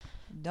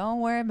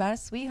Don't worry about it,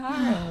 sweetheart.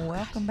 And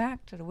welcome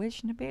back to the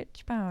Witch and the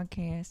Bitch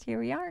podcast. Here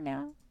we are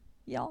now,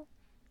 y'all.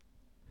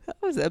 That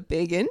was a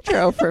big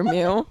intro from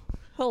you.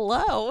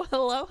 Hello.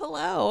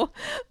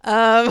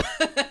 I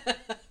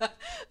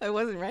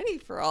wasn't ready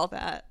for all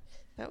that.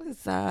 That was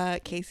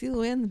Casey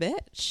Luann the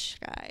Bitch,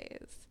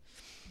 guys.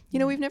 You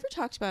know, we've never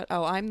talked about,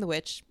 I'm the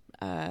witch.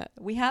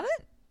 We haven't?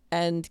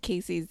 And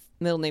Casey's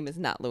middle name is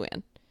not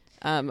Luann.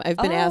 I've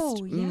been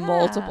asked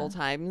multiple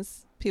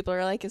times. People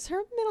are like, is her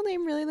middle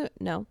name really Luann?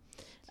 No,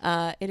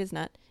 it is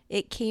not.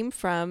 It came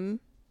from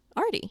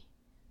Artie.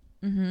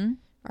 Mm-hmm.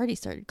 Artie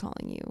started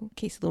calling you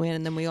Casey Luann,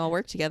 and then we all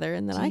worked together,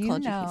 and then I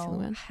called you Casey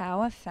Luann.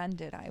 How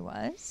offended I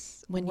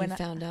was When you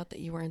found out that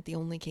you weren't the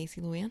only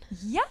Casey Luann?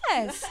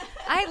 Yes.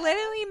 I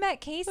literally met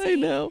Casey I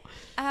know.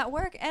 at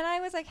work, and I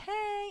was like,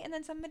 hey, and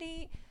then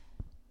somebody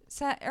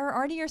said, or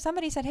Artie or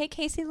somebody said, hey,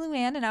 Casey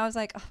Luann, and I was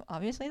like, oh,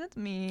 obviously that's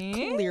me.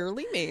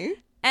 Clearly me.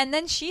 And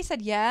then she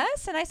said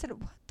yes, and I said,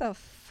 what the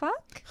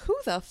fuck? Who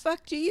the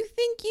fuck do you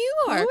think you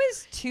are? Who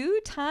is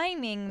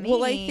two-timing me?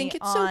 Well, I think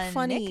it's so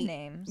funny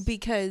nicknames?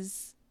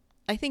 because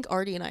I think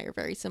Artie and I are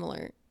very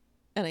similar,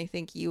 and I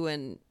think you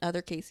and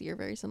other Casey are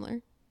very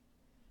similar.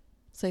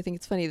 So I think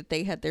it's funny that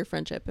they had their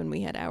friendship and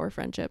we had our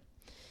friendship.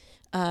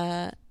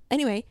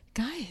 Anyway,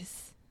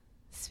 guys,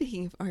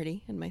 speaking of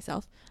Artie and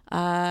myself,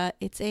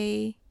 it's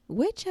a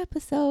witch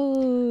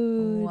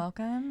episode.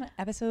 Welcome,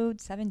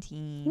 episode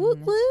 17. Woo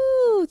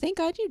woo! Thank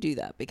God you do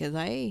that because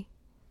I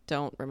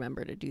don't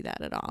remember to do that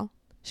at all.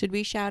 Should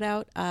we shout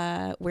out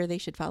where they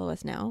should follow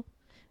us now?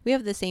 We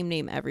have the same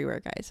name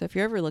everywhere, guys. So if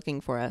you're ever looking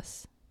for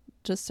us,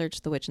 just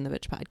search the Witch and the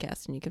Bitch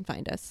podcast and you can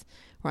find us.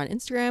 We're on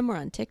Instagram. We're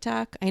on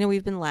TikTok. I know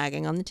we've been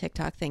lagging on the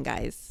TikTok thing,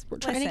 guys. We're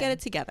trying to get it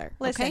together.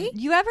 Listen, okay?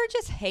 you ever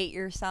just hate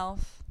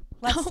yourself?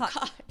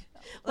 God.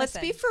 Let's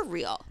be for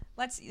real.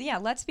 Let's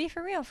be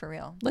for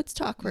real. Let's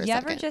talk for a you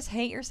second. ever just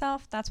hate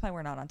yourself? That's why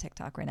we're not on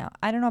TikTok right now.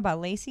 I don't know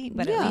about Lacey,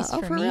 but Yeah, at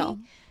least for me, real.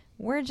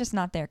 we're just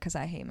not there because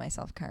I hate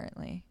myself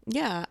currently.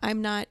 Yeah,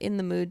 I'm not in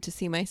the mood to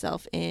see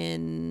myself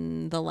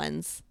in the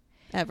lens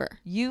ever.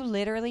 You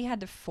literally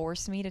had to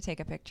force me to take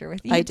a picture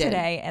with you I did.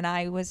 today, and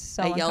I was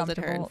so I yelled at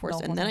her uncomfortable and forced,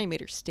 the and whole then time. I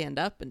made her stand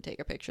up and take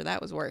a picture.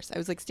 That was worse. I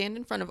was like, stand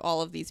in front of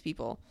all of these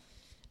people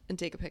and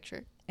take a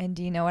picture. And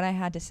do you know what I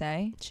had to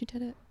say? She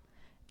did it.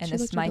 And She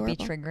this looked might be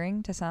adorable.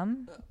 triggering to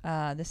some.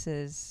 This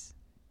is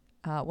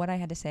what I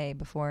had to say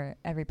before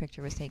every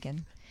picture was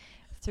taken.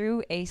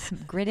 Through a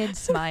gridded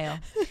smile.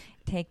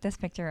 Take this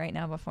picture right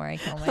now before I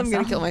kill myself. I'm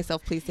going to kill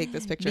myself. Please take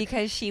this picture.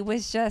 Because she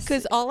was just...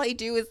 Because all I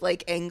do is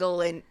like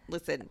angle and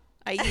listen.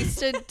 I used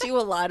to do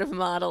a lot of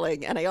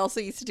modeling, and I also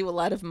used to do a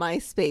lot of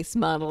MySpace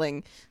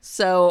modeling.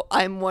 So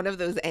I'm one of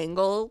those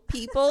angle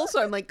people.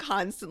 So I'm like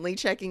constantly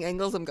checking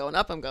angles. I'm going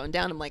up, I'm going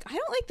down. I'm like, I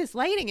don't like this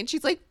lighting. And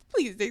she's like,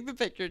 please take the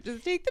picture.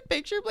 Just take the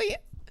picture, please.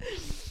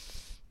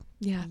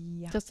 Yeah.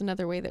 Just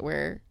another way that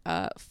we're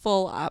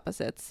full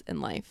opposites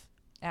in life.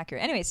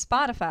 Accurate. Anyway,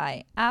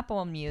 Spotify,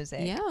 Apple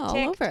Music, Yeah, all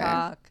over.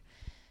 TikTok,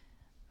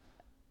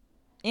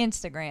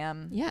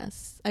 Instagram.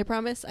 Yes. I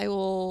promise I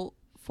will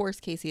force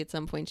Casey at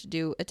some point to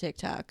do a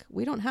TikTok.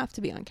 We don't have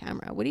to be on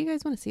camera. What do you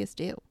guys want to see us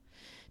do?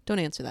 Don't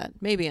answer that.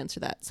 Maybe answer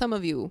that. Some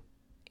of you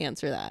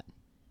answer that.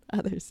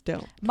 Others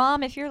don't.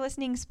 Mom, if you're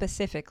listening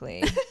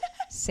specifically,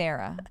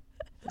 Sarah,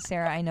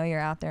 I know you're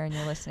out there and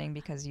you're listening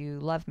because you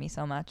love me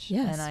so much.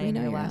 Yes, and I we am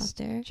know your you're last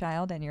out there.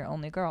 child and your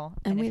only girl.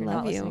 And if we you're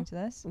love not you. listening to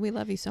this, We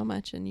love you so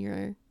much, and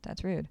you're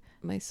that's rude.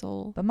 my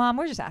soul. But Mom,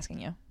 we're just asking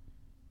you.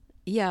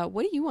 Yeah,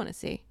 what do you want to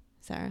see,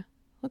 Sarah?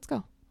 Let's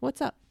go.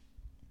 What's up?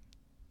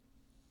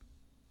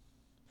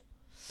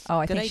 Oh,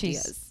 I Good think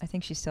ideas.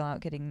 she's still out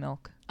getting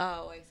milk.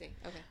 Oh, I see.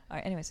 Okay. All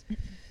right. Anyways,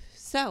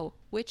 So,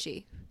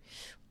 witchy.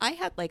 I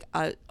had like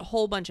a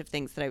whole bunch of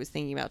things that I was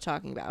thinking about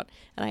talking about.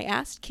 And I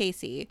asked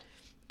Casey,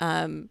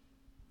 I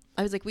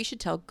was like, we should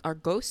tell our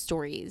ghost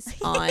stories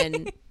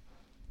on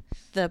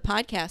the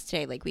podcast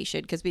today. Like we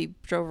should, because we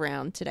drove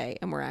around today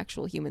and we're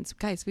actual humans.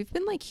 Guys, we've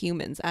been like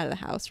humans out of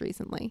the house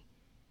recently.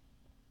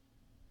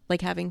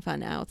 Like having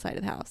fun outside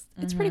of the house.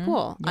 It's pretty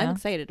cool. Yeah. I'm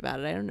excited about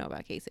it. I don't know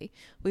about Casey.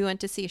 We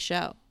went to see a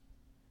show.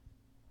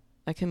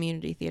 A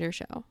community theater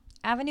show.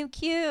 Avenue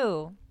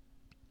Q,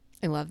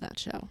 I love that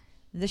show.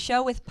 the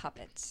show with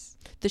puppets.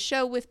 The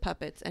show with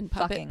puppets and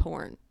puppet Fucking.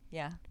 porn.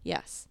 Yeah.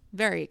 Yes.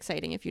 Very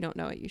exciting. If you don't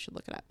know it, you should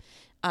look it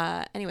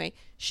up. Anyway,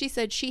 she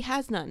said she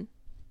has none.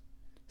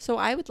 So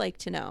I would like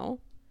to know,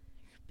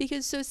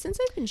 because since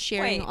I've been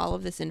sharing Wait. all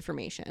of this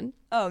information.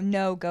 Oh,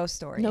 no ghost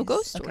stories. No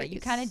ghost Okay, you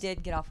stories. kind of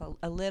did get off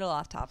a little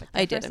off topic. I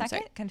there did, For a I'm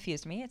second. sorry.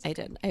 Confused me. It's I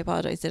did. I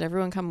apologize. Did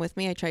everyone come with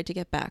me? I tried to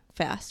get back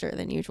faster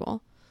than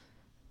usual.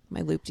 My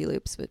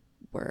loop-de-loops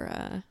were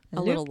a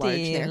little large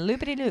there.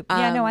 Loopity-loop.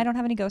 Yeah, no, I don't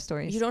have any ghost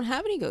stories. You don't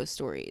have any ghost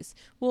stories.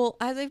 Well,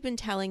 as I've been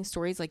telling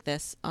stories like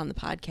this on the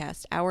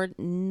podcast, our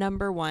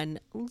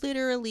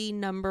literally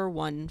number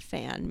one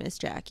fan, Miss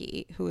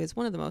Jackie, who is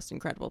one of the most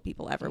incredible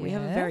people ever. We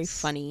have a very Yes.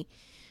 funny,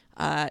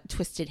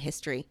 twisted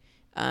history.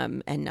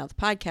 And now the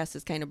podcast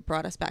has kind of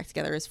brought us back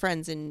together as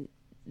friends. And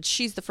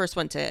she's the first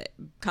one to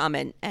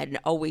comment and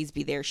always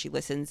be there. She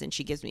listens and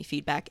she gives me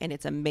feedback, and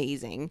it's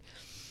amazing.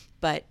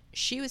 But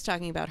she was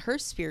talking about her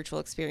spiritual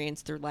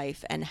experience through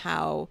life and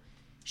how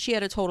she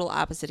had a total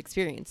opposite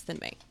experience than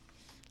me.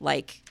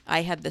 Like,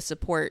 I had the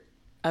support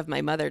of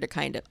my mother to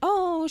kind of,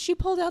 oh, she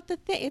pulled out the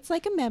thing. It's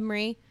like a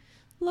memory.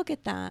 Look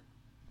at that.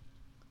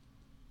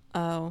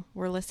 Oh,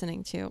 we're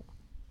listening to.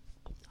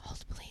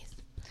 Hold, please.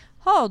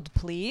 Hold,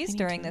 please. I need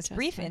During to this adjust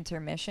brief that.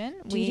 intermission,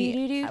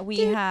 Do-do-do-do, we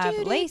have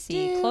do-do-do-do.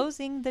 Lacey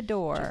closing the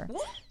door.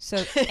 So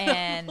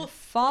and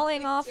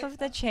falling off of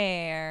the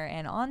chair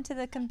and onto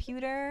the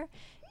computer.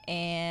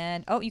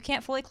 And oh, you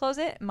can't fully close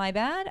it. My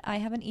bad. I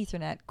have an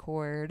Ethernet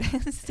cord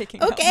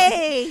sticking out.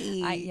 Okay.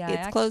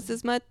 It's closed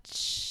as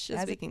much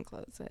as As we it- can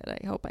close it.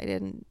 I hope I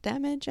didn't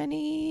damage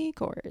any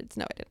cords.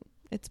 No, I didn't.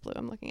 It's blue.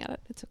 I'm looking at it.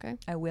 It's okay.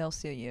 I will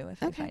sue you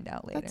if we Okay, find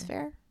out later. That's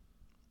fair.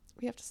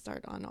 We have to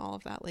start on all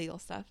of that legal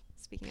stuff.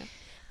 Speaking of.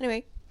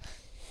 Anyway,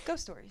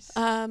 Ghost stories.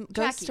 ghost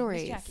Jackie, Miss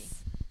stories. Jackie.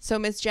 So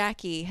Miss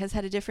Jackie has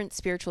had a different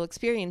spiritual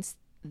experience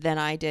than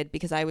I did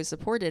because I was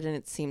supported, and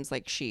it seems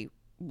like she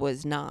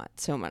was not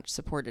so much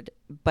supported.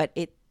 But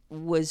it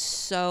was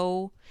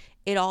so.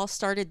 It all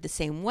started the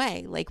same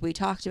way, like we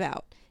talked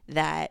about,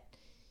 that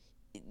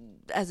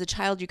as a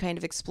child you kind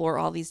of explore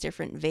all these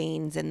different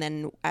veins, and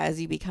then as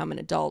you become an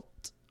adult,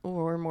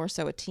 or more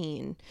so a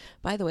teen.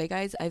 By the way,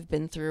 guys, I've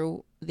been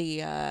through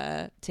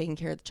the taking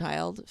care of the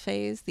child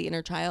phase, the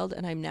inner child,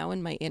 and I'm now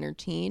in my inner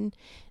teen,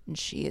 and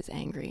she is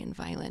angry and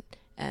violent.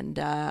 And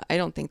I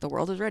don't think the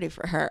world is ready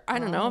for her. I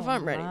don't know if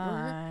I'm ready for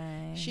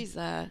her.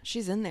 my.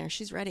 She's in there.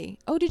 She's ready.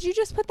 Oh, did you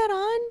just put that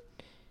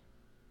on?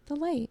 The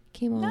light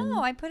came on.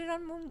 No, I put it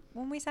on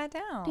when we sat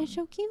down. They're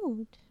so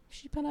cute.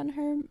 She put on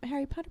her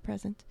Harry Potter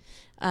present.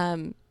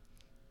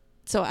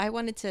 So I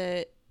wanted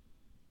to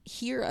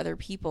hear other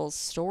people's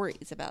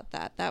stories about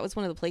that. That was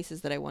one of the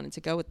places that I wanted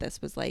to go with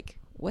this, was like,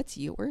 what's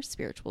your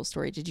spiritual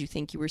story? Did you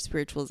think you were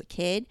spiritual as a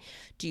kid?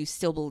 Do you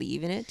still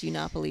believe in it? Do you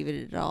not believe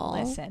it at all?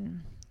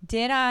 Listen,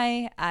 did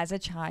I, as a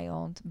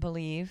child,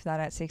 believe that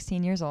at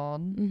 16 years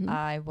old, Mhm.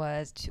 I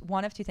was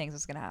one of two things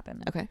was going to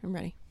happen? Okay, I'm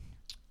ready.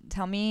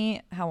 Tell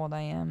me how old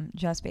I am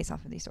just based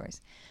off of these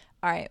stories.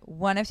 All right,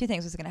 one of two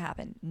things was going to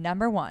happen.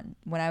 Number one,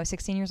 when I was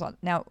 16 years old.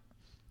 Now,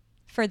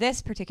 for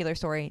this particular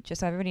story,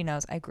 just so everybody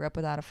knows, I grew up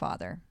without a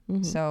father.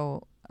 Mhm.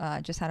 So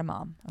just had a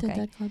mom. Did Okay.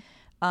 that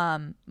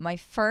come? My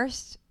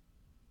first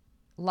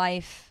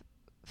life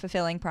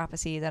fulfilling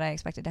prophecy that I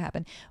expected to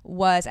happen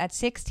was at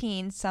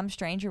 16, some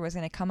stranger was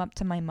going to come up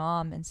to my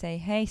mom and say,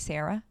 "Hey,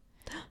 Sarah,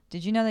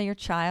 did you know that your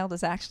child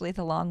is actually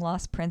the long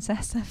lost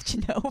princess of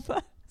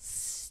Genova?"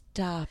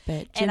 Stop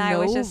it. And I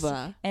was just,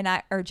 Genova.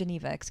 or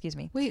Geneva, excuse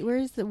me. Wait, where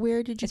did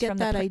you It's get from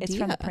that idea? It's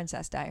from the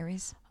Princess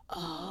Diaries.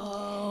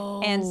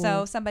 Oh. And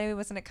so somebody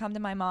was going to come to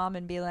my mom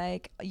and be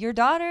like, "Your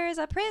daughter is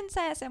a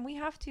princess and we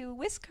have to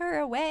whisk her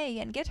away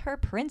and get her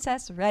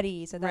princess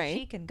ready so that Right.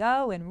 she can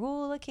go and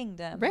rule a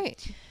kingdom."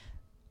 Right.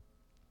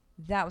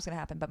 That was going to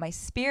happen. But my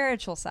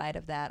spiritual side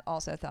of that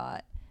also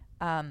thought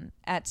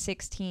at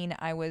 16,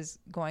 I was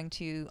going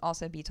to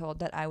also be told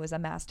that I was a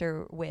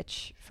master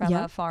witch from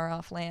Yep. a far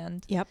off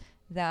land Yep.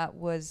 that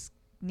was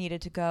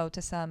needed to go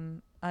to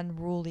some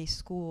unruly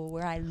school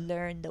where I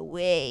learned the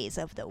ways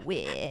of the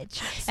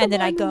witch. And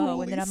then I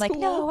go and then I'm like,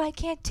 "No, I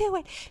can't do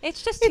it.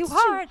 It's just too It's too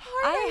hard.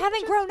 hard. I I'm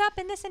haven't just- grown up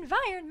in this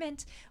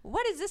environment.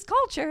 What is this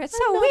culture? It's I'm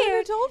so not an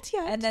weird." adult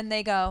yet. And then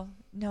they go,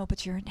 "No,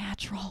 but you're a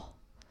natural."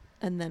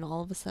 And then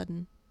all of a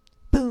sudden,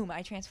 Boom,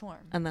 I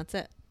transform. and that's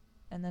it.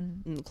 And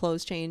then And the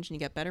clothes change, and you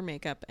get better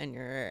makeup, and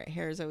your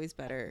hair is always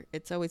better.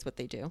 It's always what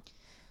they do.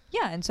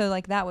 yeah, and so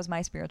like that was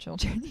my spiritual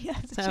journey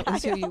as a That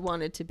was who you child.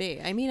 wanted to be.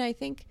 I mean, I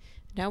think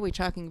now we're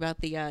talking about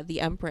the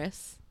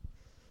Empress.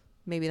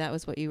 Maybe that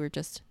was what you were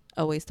just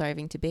always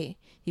striving to be.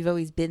 You've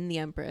always been the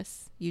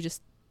Empress. You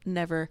just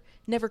never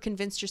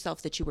convinced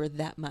yourself that you were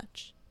that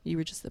much. You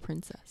were just the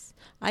princess.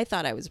 I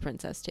thought I was a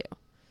princess too.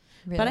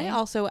 But I Really?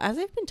 also, as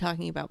I've been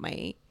talking about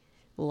my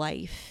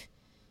life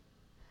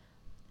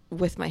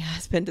with my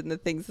husband and the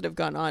things that have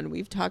gone on,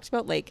 we've talked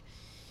about like,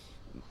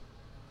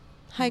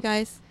 hi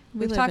guys, we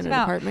We've live talked in an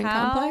about apartment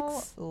how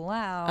complex.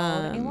 loud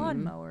a Um,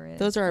 lawnmower is.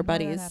 those are our and why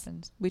that buddies.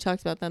 happens. We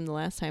talked about them the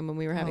last time when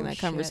we were having Oh, that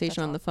shit,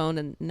 conversation that's on the phone,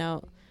 and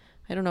now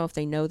I don't know if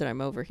they know that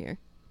I'm over here.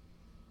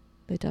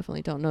 They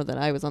definitely don't know that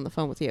I was on the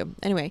phone with you.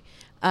 Anyway,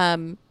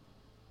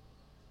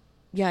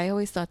 yeah, I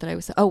always thought that I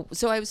was. Oh,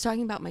 so I was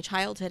talking about my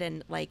childhood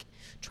and like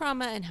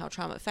trauma and how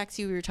trauma affects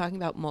you. We were talking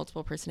about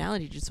multiple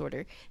personality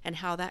disorder and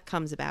how that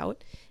comes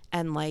about,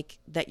 and like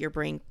that your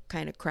brain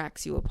kind of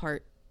cracks you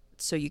apart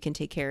so you can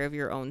take care of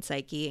your own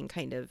psyche and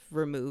kind of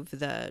remove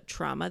the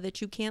trauma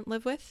that you can't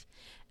live with.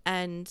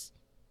 And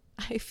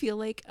I feel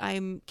like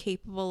I'm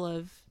capable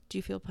of. Do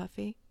you feel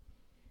puffy?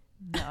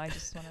 No, I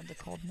just wanted the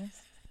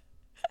coldness.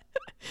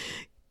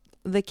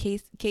 The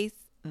Casey.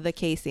 The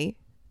Case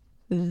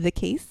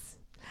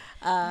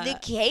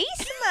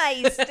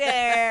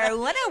Meister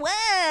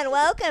 101.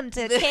 Welcome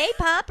to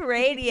K-Pop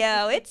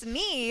Radio. It's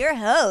me, your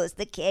host,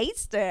 the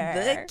Caster.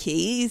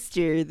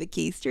 The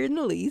Caster and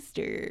the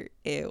Leaster.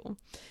 Ew.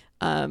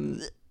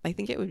 I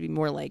think it would be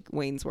more like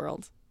Wayne's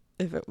World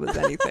if it was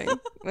anything.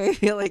 I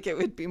feel like it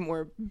would be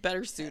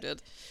better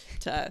suited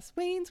to us.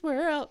 Wayne's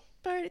World.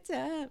 Party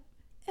time.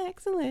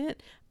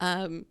 Excellent.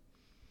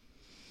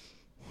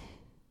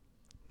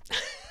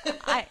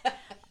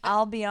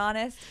 I'll be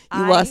honest.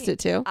 You lost it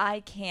too?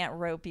 I can't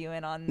rope you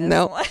in on this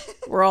Nope. one.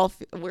 we're all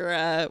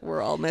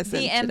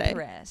missing The today.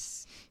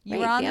 Empress. You Right,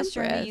 were on the this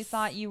journey. You Empress.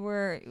 thought you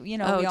were, we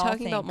all talking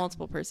think. about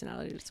multiple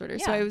personality disorder.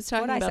 Yeah, So I was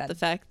talking what I about said. the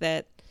fact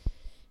that,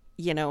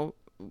 the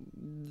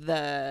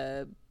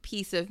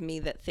piece of me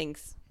that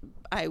thinks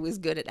I was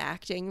good at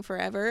acting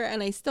forever,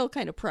 and I still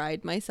kind of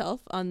pride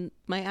myself on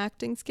my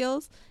acting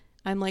skills.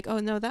 I'm like, oh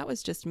no, that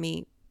was just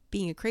me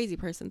being a crazy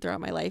person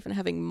throughout my life and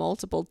having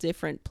multiple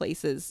different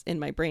places in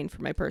my brain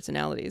for my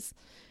personalities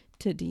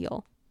to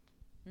deal.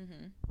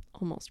 Mm-hmm.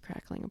 Almost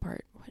crackling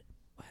apart. What?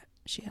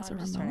 She has a I'm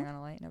remote. just turning on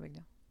a light. No big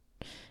deal.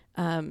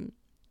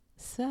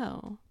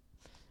 So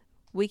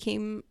we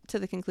came to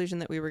the conclusion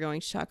that we were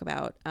going to talk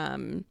about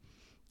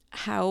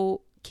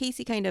how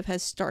Casey kind of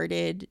has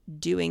started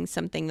doing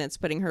something that's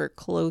putting her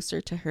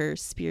closer to her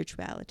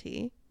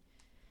spirituality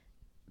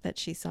that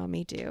she saw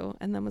me do,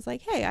 and then was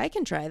like, hey, I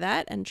can try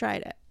that, and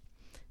tried it.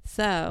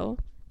 So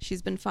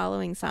she's been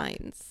following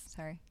signs.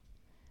 Sorry.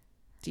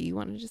 Do you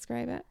want to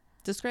describe it?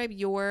 Describe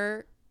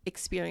your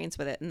experience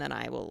with it, and then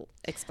I will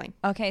explain.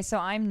 Okay, so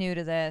I'm new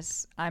to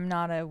this. I'm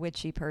not a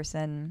witchy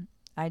person.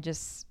 I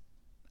just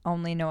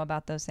only know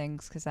about those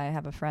things because I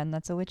have a friend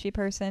that's a witchy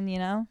person,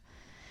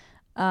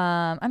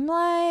 I'm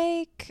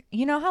like,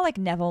 how like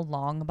Neville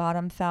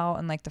Longbottom felt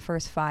in like the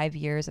first 5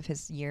 years of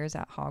his years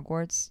at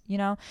Hogwarts,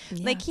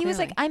 like he was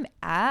like, I'm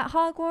at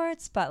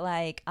Hogwarts, but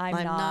like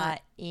I'm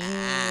not in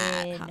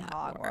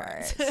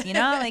Hogwarts,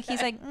 like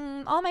he's like,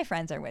 all my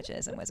friends are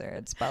witches and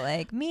wizards, but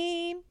like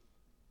me,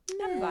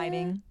 I'm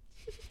vibing.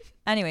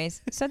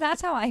 Anyways, so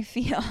that's how I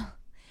feel.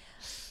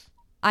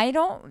 I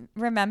don't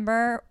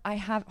remember.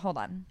 Hold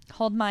on.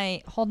 Hold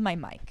my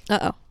mic.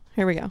 Uh-oh.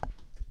 Here we go.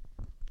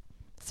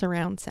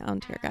 Surround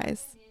sound here,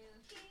 guys.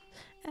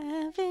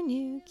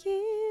 Avenue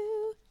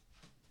Q.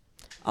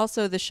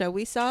 Also, the show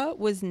we saw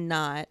was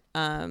not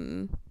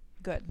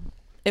Good.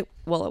 it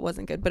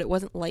wasn't good, but it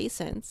wasn't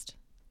licensed.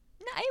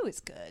 No, it was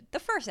good. The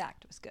first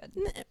act was good.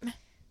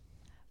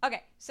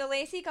 Okay, so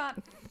Lacey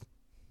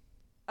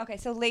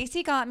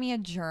got me a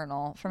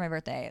journal for my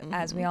birthday,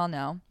 as we all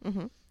know.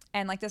 Mm-hmm.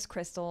 And like this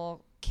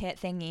crystal kit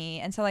thingy.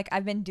 And so like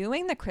I've been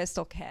doing the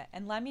crystal kit,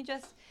 and let me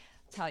just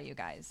tell you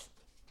guys.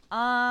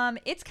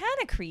 It's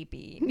kind of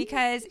creepy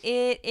because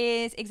it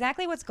is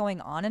exactly what's going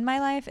on in my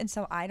life. And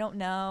so I don't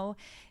know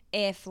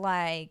if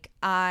like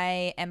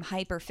I am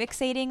hyper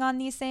fixating on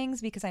these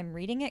things because I'm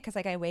reading it. Cause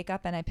like I wake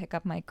up and I pick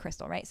up my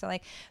crystal, right? So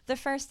like the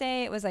first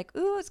day it was like,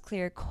 ooh, it's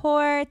clear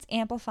quartz,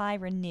 amplify,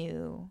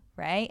 renew,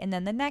 right? And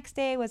then the next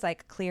day was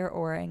like clear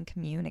aura and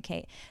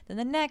communicate. Then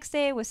the next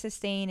day was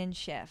sustain and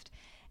shift.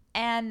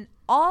 And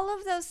all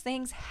of those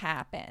things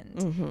happened.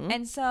 Mm-hmm.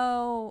 And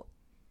so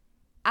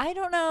I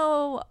don't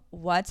know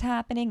what's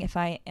happening if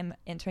I am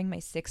entering my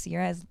 6th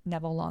year as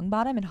Neville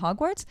Longbottom in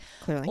Hogwarts.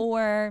 Clearly.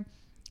 Or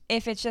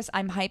if it's just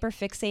I'm hyper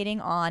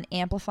fixating on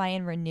amplify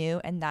and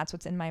renew, and that's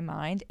what's in my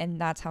mind, and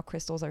that's how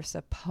crystals are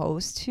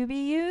supposed to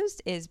be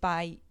used, is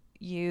by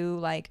you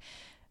like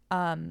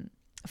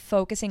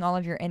focusing all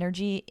of your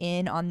energy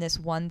in on this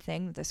one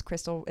thing that this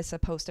crystal is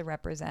supposed to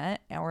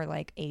represent or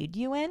like aid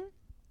you in.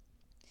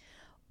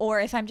 Or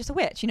if I'm just a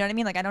witch, you know what I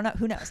mean? Like, I don't know.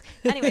 Who knows?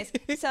 Anyways,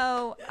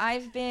 so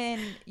I've been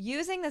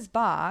using this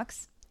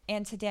box.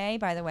 And today,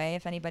 by the way,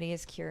 if anybody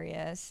is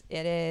curious,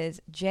 it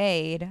is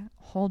Jade,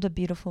 hold a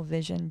beautiful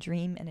vision,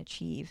 dream and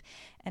achieve.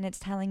 And it's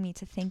telling me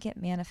to think it,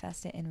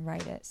 manifest it, and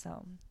write it.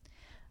 So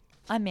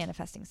I'm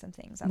manifesting some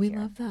things up here. We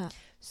love that.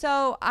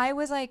 So I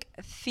was like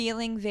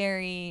feeling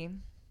very,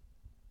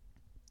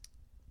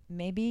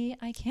 maybe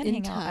I can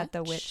hang out at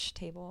the witch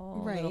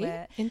table a little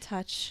bit. In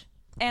touch.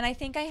 And I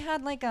think I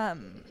had like,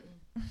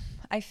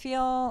 I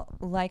feel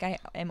like I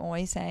am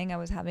always saying I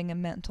was having a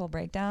mental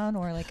breakdown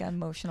or like an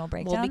emotional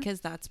breakdown. Well,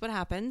 because that's what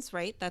happens,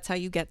 right? That's how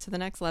you get to the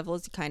next level,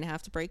 is you kind of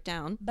have to break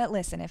down. But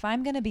listen, if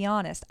I'm going to be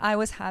honest, I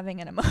was having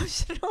an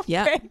emotional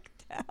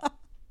breakdown.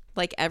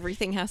 Like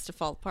everything has to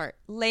fall apart.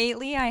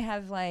 Lately, I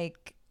have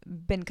like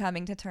been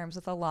coming to terms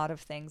with a lot of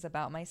things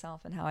about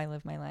myself and how I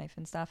live my life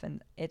and stuff.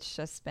 And it's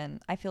just been,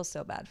 I feel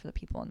so bad for the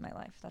people in my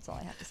life. That's all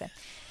I have to say.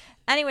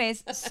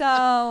 Anyways,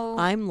 so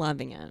I'm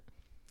loving it.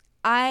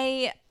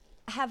 I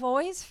have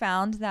always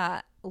found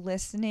that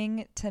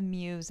listening to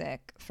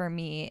music for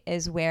me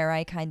is where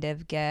I kind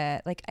of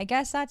get like, I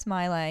guess that's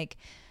my like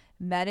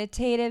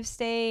meditative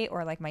state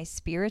or like my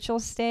spiritual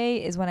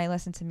state is when I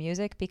listen to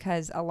music,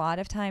 because a lot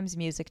of times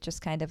music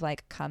just kind of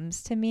like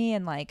comes to me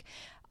and like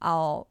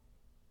I'll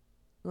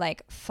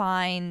like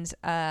find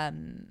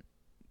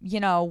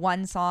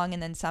one song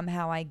and then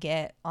somehow I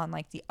get on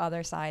like the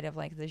other side of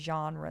like the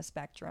genre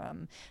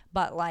spectrum,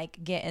 but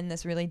like get in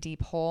this really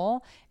deep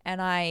hole,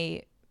 and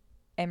I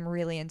am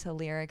really into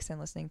lyrics and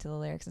listening to the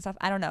lyrics and stuff.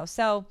 I don't know.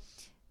 So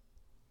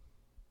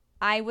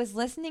I was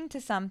listening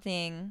to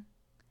something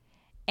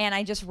and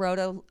I just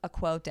wrote a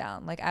quote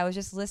down. Like I was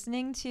just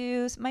listening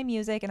to my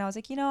music and I was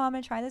like, I'm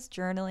going to try this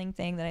journaling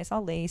thing that I saw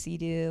Lacey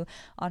do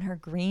on her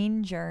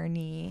green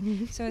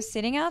journey. So I was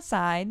sitting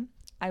outside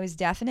I was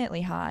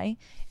definitely high,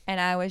 and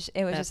it was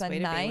Best just a way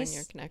to be when you're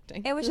nice,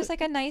 connecting. it was just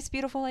like a nice,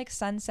 beautiful, like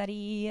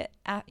sunsetty,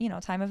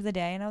 time of the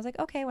day. And I was like,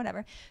 okay,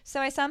 whatever.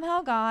 So I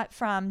somehow got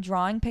from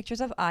drawing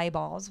pictures of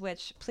eyeballs,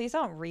 which please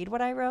don't read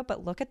what I wrote,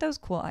 but look at those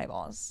cool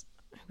eyeballs.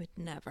 I would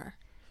never.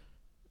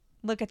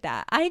 Look at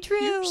that. I drew.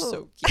 You're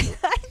so cute.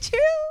 I drew.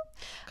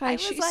 I Guys,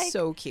 was she's like-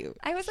 so cute.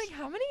 I was like,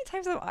 how many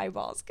types of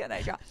eyeballs can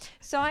I draw?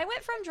 So I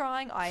went from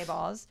drawing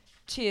eyeballs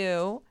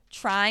to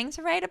trying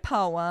to write a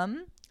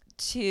poem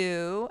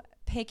to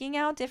picking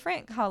out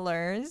different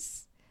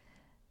colors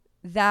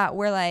that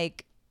were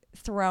like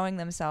throwing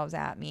themselves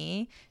at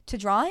me to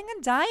drawing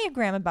a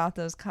diagram about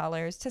those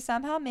colors to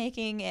somehow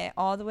making it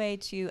all the way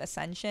to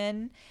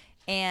ascension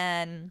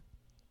and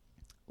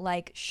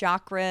like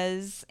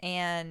chakras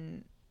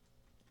and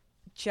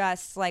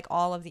just like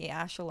all of the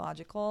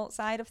astrological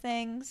side of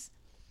things.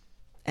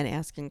 And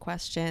asking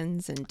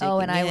questions and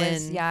digging And I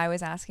in.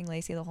 was asking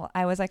Lacey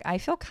I was like, I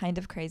feel kind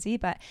of crazy,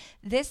 but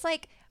this,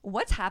 like,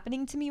 what's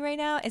happening to me right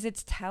now is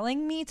it's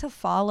telling me to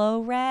follow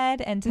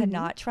red and to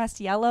not trust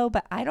yellow,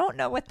 but I don't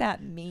know what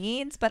that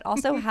means. But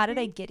also, how did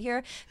I get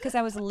here? Because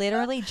I was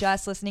literally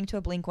just listening to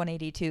a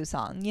Blink-182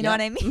 song. You know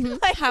what I mean?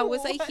 Like, How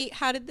was what?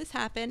 how did this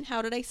happen?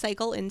 How did I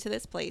cycle into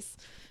this place?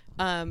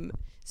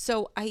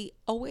 So I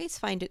always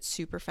find it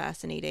super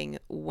fascinating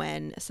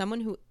when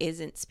someone who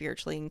isn't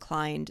spiritually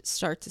inclined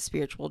starts a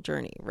spiritual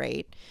journey,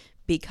 right?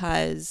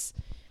 Because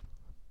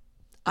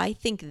I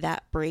think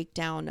that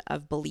breakdown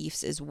of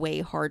beliefs is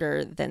way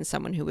harder than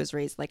someone who was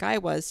raised like I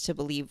was to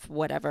believe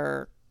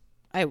whatever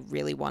I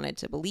really wanted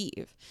to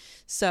believe.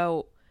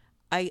 So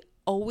I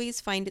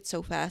always find it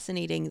so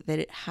fascinating that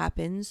it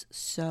happens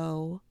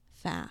so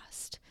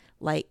fast.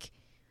 Like,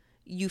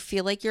 you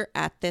feel like you're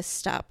at this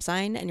stop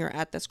sign and you're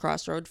at this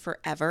crossroad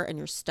forever and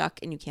you're stuck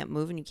and you can't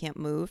move and you can't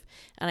move.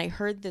 And I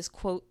heard this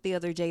quote the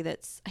other day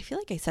I feel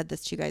like I said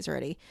this to you guys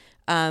already,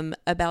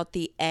 about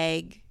the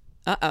egg.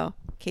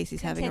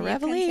 Casey's having a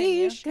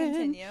revelation.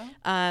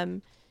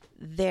 Continue.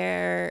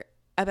 They're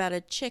about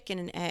a chick and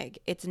an egg.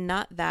 It's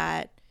not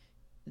that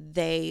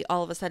they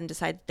all of a sudden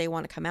decide that they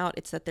want to come out.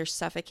 It's that they're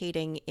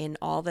suffocating in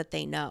all that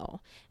they know.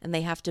 And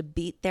they have to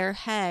beat their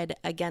head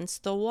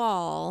against the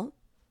wall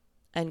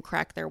and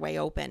crack their way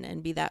open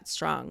and be that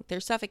strong. They're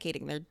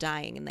suffocating, they're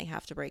dying, and they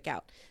have to break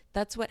out.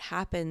 That's what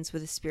happens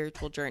with a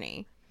spiritual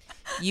journey.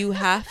 You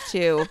have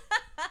to.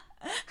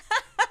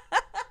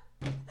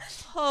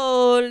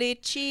 Holy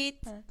cheat.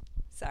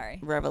 Sorry.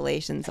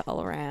 Revelations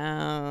all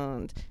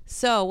around.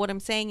 So what I'm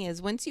saying is,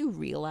 once you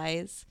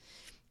realize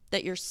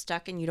that you're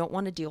stuck and you don't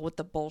want to deal with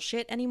the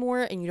bullshit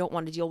anymore and you don't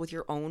want to deal with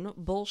your own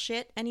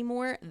bullshit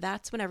anymore,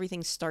 that's when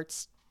everything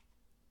starts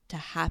to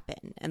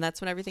happen. And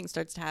that's when everything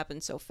starts to happen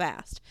so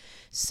fast.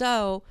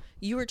 So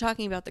you were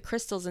talking about the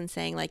crystals and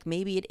saying, like,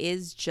 maybe it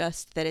is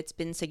just that it's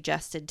been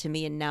suggested to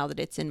me and now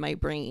that it's in my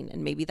brain,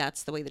 and maybe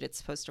that's the way that it's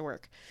supposed to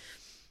work.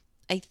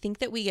 I think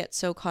that we get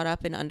so caught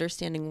up in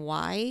understanding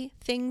why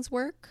things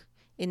work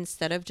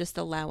instead of just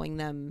allowing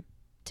them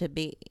to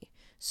be.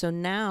 So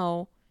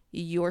now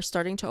you're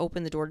starting to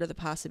open the door to the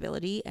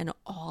possibility, and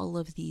all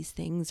of these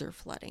things are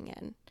flooding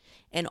in.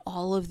 And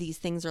all of these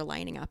things are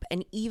lining up.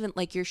 And even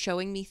like, you're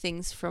showing me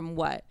things from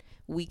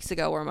weeks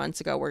ago or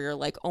months ago where you're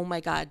like, oh my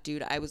God,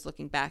 dude, I was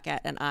looking back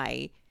at and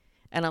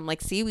I'm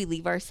like, see, we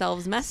leave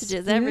ourselves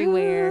messages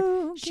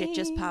everywhere. Shit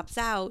just pops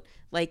out.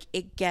 Like,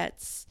 it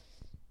gets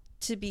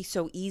to be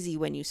so easy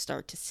when you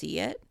start to see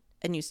it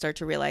and you start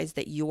to realize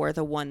that you're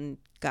the one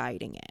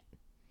guiding it.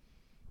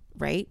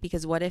 Right?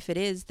 Because what if it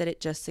is that it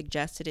just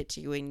suggested it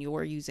to you and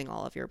you're using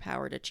all of your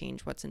power to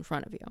change what's in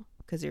front of you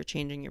because you're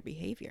changing your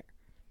behavior?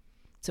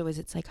 So is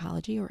it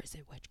psychology or is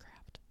it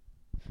witchcraft?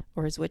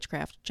 Or is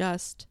witchcraft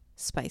just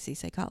spicy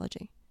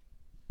psychology?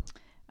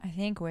 I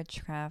think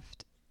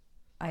witchcraft,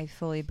 I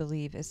fully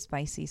believe, is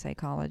spicy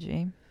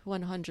psychology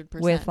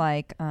 100%. with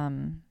like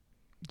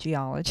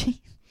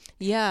geology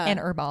yeah, and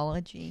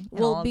herbology and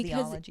Well, all of the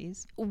because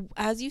ologies.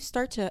 as you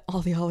start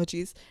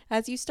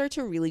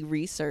to really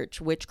research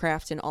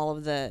witchcraft and all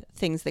of the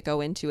things that go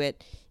into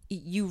it,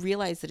 you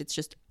realize that it's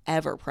just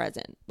ever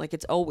present. Like,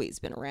 it's always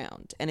been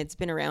around, and it's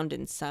been around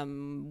in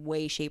some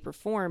way, shape, or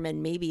form.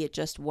 And maybe it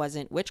just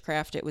wasn't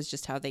witchcraft, it was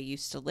just how they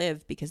used to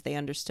live, because they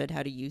understood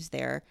how to use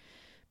their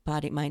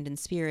body, mind, and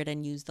spirit,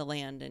 and use the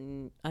land,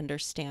 and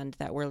understand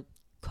that we're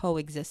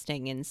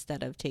coexisting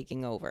instead of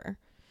taking over.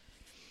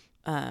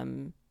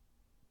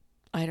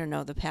 I don't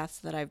know, the paths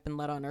that I've been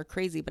led on are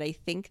crazy, but I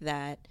think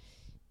that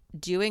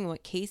doing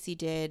what Casey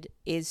did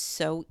is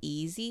so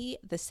easy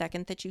the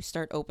second that you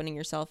start opening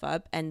yourself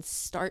up and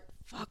start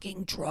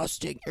fucking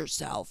trusting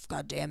yourself.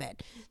 God damn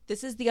it.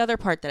 This is the other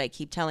part that I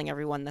keep telling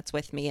everyone that's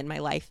with me in my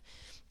life.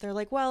 They're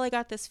like, well, I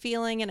got this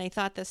feeling and I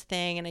thought this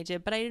thing and I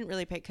did, but I didn't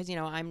really pay, because, you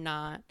know, I'm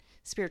not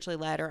spiritually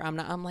led, or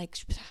I'm like,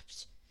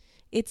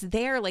 it's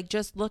there. Like,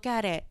 just look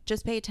at it.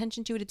 Just pay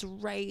attention to it. It's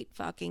right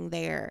fucking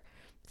there.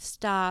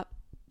 Stop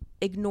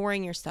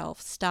ignoring yourself.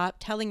 Stop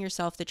telling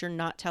yourself that you're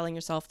not telling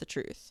yourself the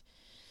truth.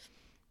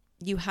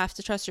 You have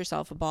to trust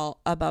yourself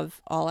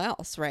above all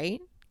else,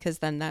 right? Because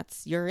then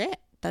you're it.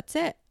 That's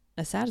it.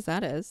 as sad as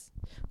that is,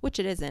 which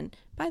it isn't.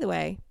 By the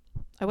way,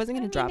 I wasn't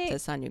going to drop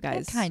this on you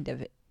guys. Kind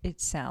of. It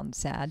sounds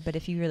sad, but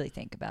if you really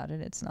think about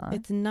it, it's not.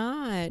 It's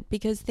not,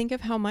 because think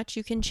of how much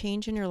you can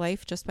change in your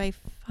life just by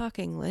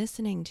fucking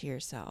listening to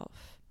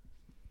yourself.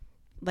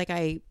 Like,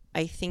 I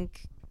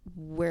think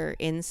we're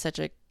in such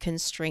a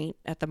constraint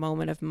at the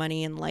moment of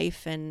money and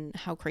life and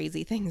how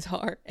crazy things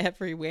are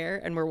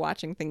everywhere, and we're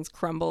watching things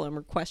crumble and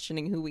we're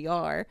questioning who we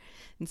are,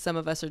 and some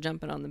of us are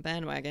jumping on the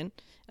bandwagon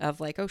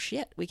of like, oh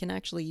shit, we can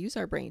actually use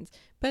our brains.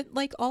 But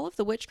like all of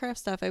the witchcraft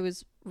stuff, I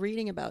was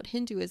reading about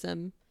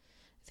Hinduism,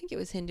 I think it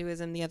was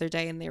Hinduism the other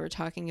day, and they were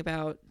talking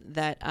about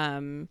that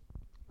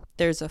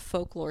there's a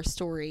folklore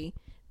story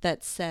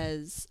that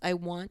says, I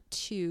want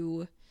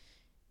to,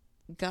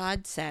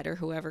 God said, or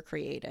whoever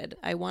created,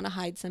 I want to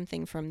hide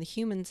something from the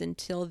humans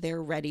until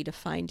they're ready to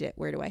find it.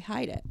 Where do I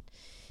hide it?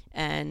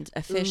 And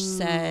a fish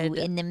said,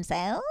 in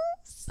themselves?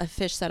 a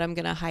fish said, I'm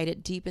going to hide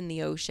it deep in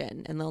the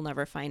ocean and they'll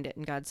never find it.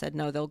 And God said,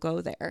 no, they'll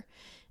go there.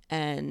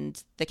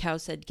 And the cow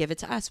said, give it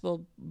to us.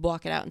 We'll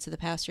walk it out into the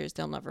pastures.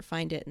 They'll never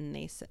find it. And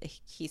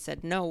he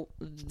said, no,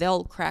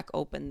 they'll crack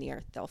open the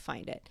earth. They'll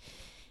find it.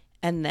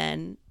 And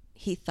then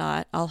he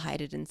thought, I'll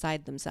hide it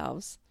inside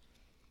themselves.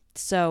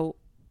 So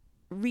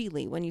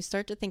really, when you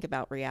start to think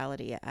about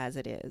reality as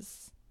it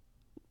is,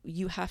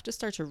 you have to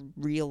start to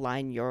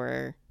realign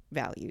your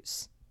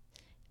values.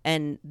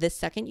 And the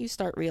second you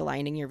start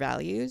realigning your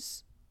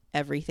values,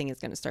 everything is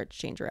going to start to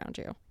change around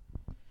you.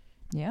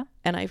 Yeah.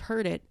 And I've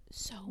heard it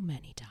so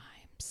many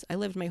times. I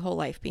lived my whole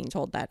life being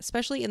told that,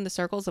 especially in the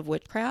circles of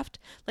witchcraft.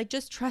 Like,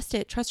 just trust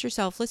it, trust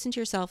yourself, listen to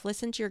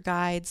your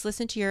guides,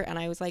 listen to your, and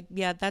I was like,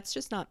 yeah, that's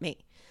just not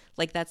me.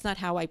 Like, that's not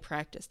how I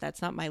practice.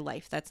 That's not my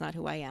life. That's not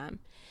who I am.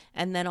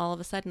 And then all of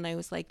a sudden I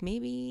was like,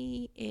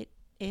 maybe it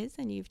is,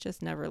 and you've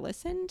just never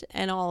listened.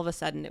 And all of a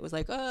sudden it was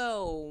like,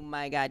 oh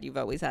my God, you've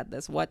always had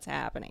this. What's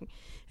happening?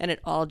 And it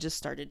all just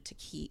started to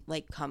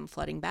come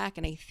flooding back.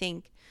 And I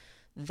think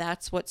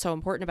that's what's so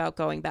important about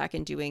going back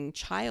and doing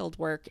child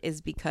work, is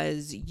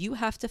because you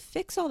have to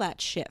fix all that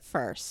shit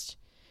first.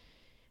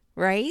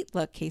 Right?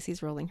 Look,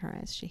 Casey's rolling her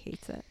eyes. She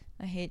hates it.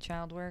 I hate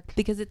child work.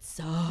 Because it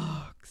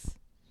sucks.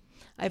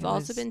 I've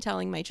also been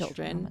telling my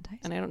children,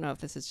 and I don't know if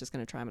this is just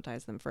going to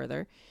traumatize them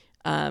further,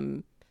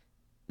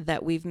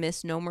 that we've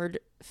misnomered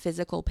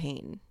physical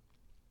pain.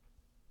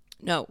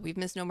 No, we've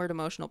misnomered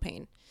emotional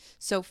pain.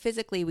 So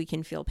physically we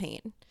can feel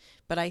pain.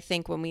 But I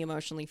think when we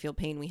emotionally feel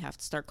pain, we have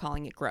to start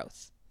calling it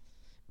growth.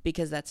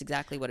 Because that's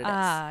exactly what it is.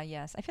 Ah,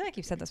 yes. I feel like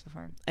you've said this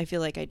before. I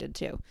feel like I did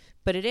too.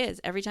 But it is.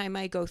 Every time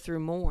I go through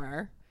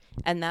more,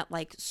 and that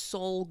like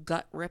soul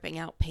gut ripping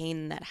out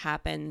pain that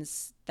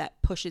happens,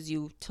 that pushes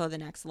you to the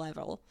next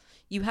level,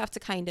 you have to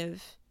kind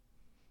of,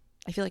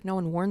 I feel like no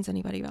one warns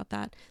anybody about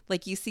that.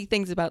 Like, you see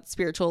things about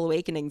spiritual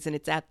awakenings and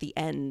it's at the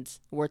end,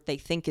 what they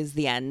think is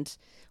the end,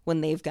 when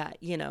they've got,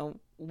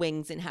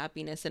 wings and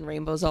happiness and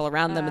rainbows all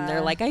around them, and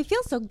they're like, I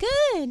feel so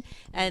good.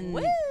 And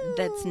woo!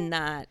 That's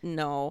not,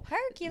 no.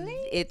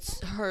 Hercules. It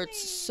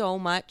hurts so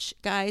much,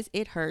 guys.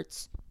 It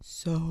hurts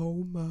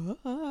so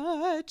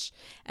much.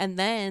 And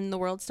then the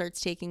world starts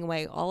taking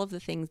away all of the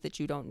things that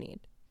you don't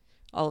need.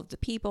 All of the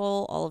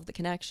people, all of the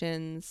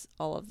connections,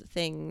 all of the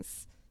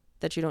things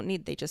that you don't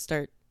need. They just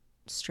start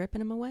stripping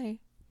them away.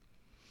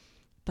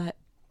 But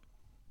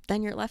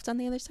then you're left on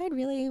the other side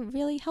really,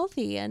 really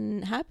healthy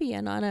and happy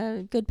and on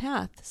a good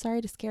path. Sorry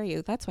to scare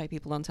you. That's why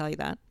people don't tell you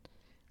that.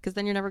 Because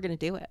then you're never going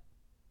to do it.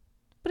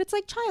 But it's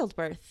like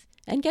childbirth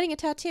and getting a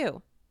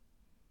tattoo.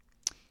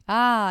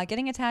 Ah,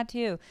 getting a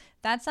tattoo.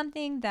 That's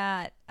something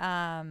that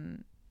my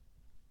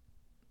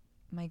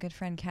good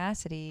friend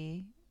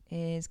Cassidy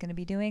is going to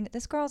be doing.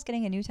 This girl's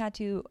getting a new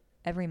tattoo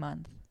every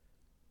month.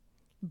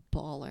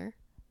 Baller.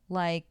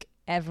 Like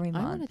every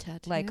month. I want a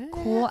tattoo. Like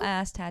cool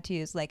ass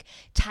tattoos, like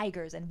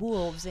tigers and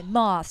wolves and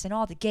moths and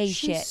all the gay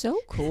shit. She's so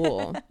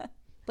cool.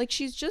 Like,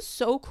 she's just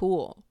so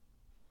cool.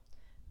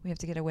 We have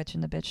to get a witch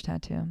and the bitch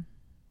tattoo.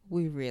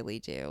 We really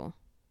do.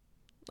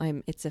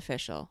 It's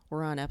official.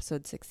 We're on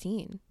episode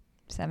 16.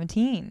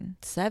 17.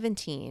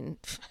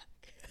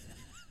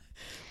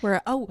 We're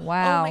wow. Oh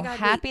my God,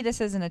 happy wait.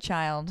 This isn't a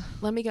child.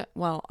 Let me go.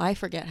 Well, I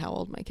forget how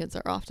old my kids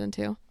are often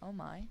too. Oh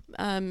my.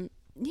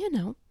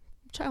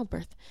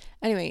 Childbirth.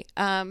 Anyway,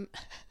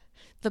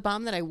 the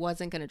bomb that I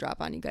wasn't going to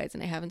drop on you guys,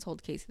 and I haven't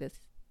told Casey this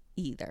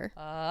either.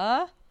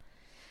 I've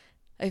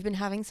been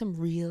having some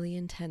really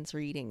intense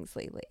readings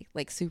lately,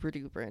 like super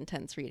duper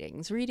intense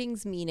readings.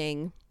 Readings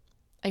meaning,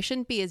 I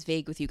shouldn't be as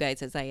vague with you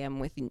guys as I am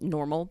with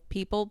normal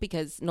people,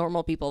 because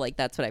normal people, like,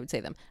 that's what I would say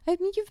to them. I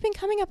mean, you've been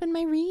coming up in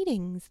my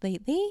readings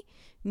lately,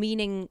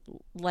 meaning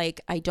like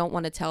I don't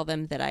want to tell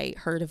them that I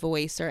heard a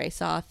voice or I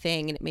saw a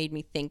thing and it made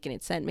me think and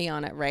it sent me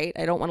on it, right?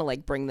 I don't want to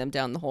like bring them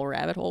down the whole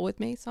rabbit hole with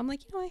me. So I'm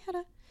like,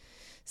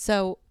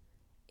 so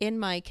in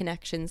my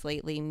connections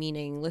lately,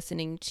 meaning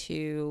listening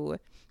to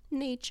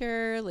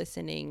nature,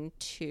 listening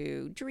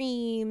to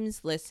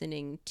dreams,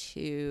 listening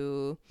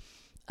to,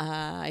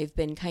 I've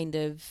been kind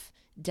of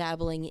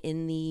dabbling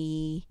in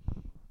the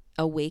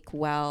awake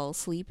while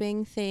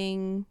sleeping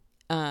thing.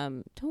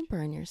 Don't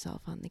burn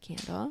yourself on the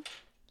candle.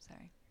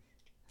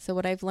 So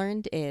what I've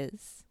learned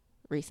is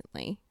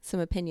recently,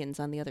 some opinions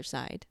on the other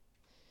side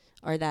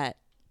are that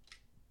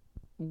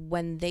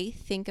when they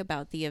think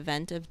about the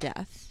event of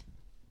death,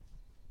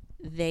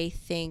 they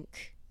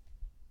think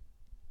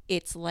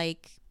it's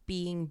like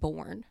being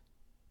born.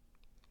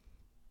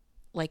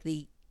 Like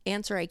the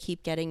answer I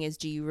keep getting is,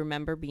 do you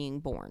remember being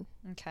born?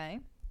 Okay.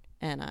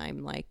 And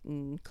I'm like,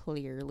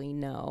 clearly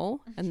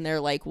no. And they're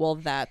like, well,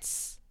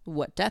 that's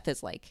what death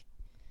is like.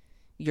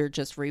 You're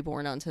just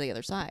reborn onto the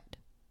other side.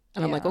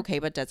 And I'm like, Yeah. okay,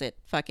 but does it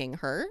fucking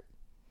hurt?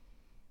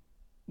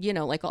 You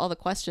know, like all the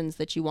questions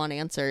that you want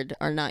answered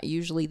are not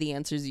usually the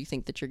answers you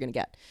think that you're going to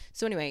get.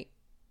 So anyway,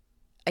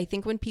 I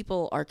think when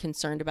people are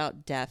concerned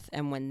about death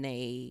and when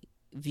they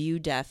view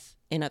death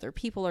in other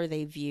people, or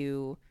they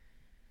view,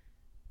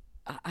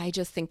 I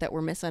just think that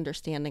we're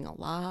misunderstanding a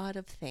lot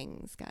of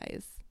things,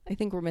 guys. I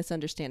think we're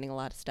misunderstanding a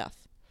lot of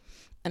stuff.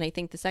 And I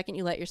think the second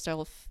you let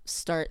yourself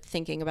start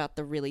thinking about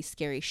the really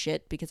scary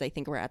shit, because I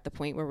think we're at the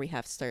point where we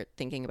have to start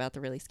thinking about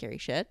the really scary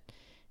shit,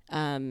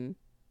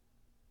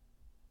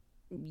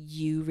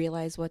 you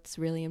realize what's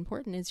really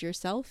important is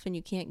yourself, and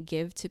you can't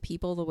give to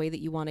people the way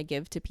that you want to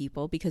give to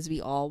people, because we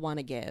all want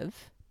to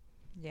give,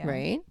 Yeah.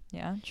 right?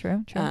 Yeah.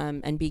 True. True.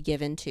 And be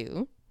given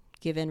to,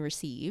 give and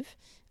receive.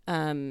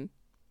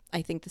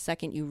 I think the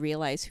second you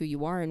realize who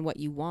you are and what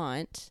you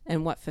want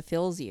and what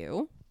fulfills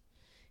you,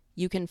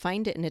 you can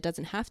find it, and it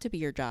doesn't have to be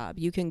your job.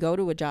 You can go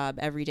to a job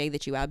every day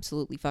that you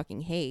absolutely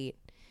fucking hate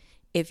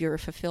if you're a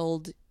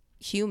fulfilled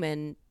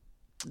human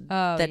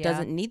that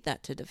doesn't need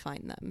that to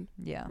define them.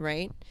 Yeah.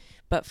 Right?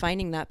 But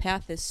finding that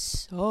path is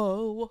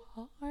so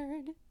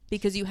hard,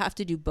 because you have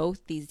to do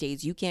both these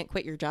days. You can't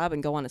quit your job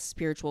and go on a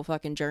spiritual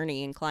fucking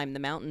journey and climb the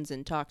mountains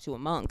and talk to a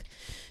monk.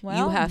 Well,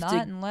 you have not to,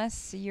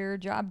 unless your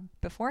job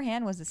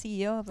beforehand was the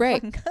CEO of a Right.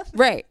 fucking company.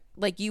 right.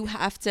 Like, you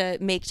have to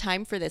make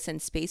time for this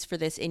and space for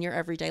this in your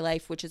everyday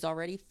life, which is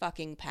already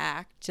fucking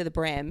packed to the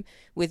brim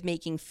with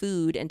making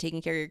food and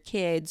taking care of your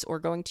kids, or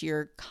going to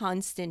your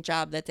constant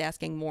job that's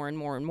asking more and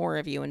more and more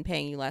of you and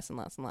paying you less and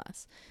less and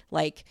less.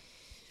 Like,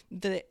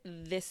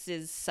 this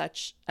is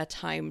such a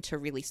time to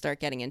really start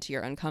getting into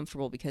your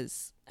uncomfortable,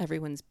 because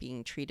everyone's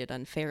being treated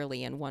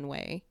unfairly in one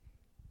way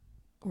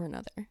or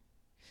another.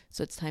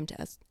 So it's time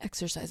to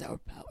exercise our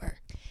power.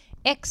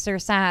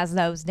 Exercise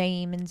those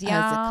demons, y'all.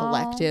 As a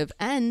collective.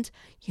 And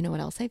you know what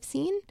else I've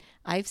seen?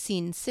 I've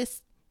seen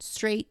cis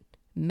straight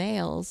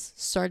males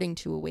starting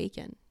to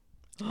awaken.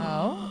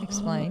 Oh,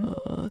 explain.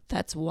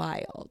 That's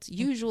wild.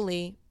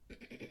 Usually,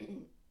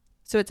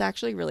 so it's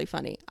actually really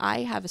funny. I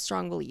have a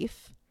strong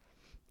belief.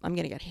 I'm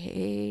going to get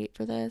hate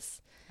for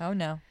this. Oh,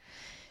 no.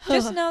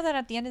 Just know that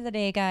at the end of the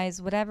day,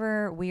 guys,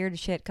 whatever weird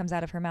shit comes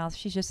out of her mouth,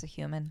 she's just a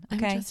human.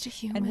 Okay. I'm just a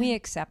human. And we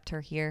accept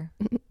her here.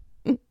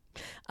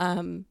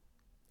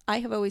 I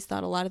have always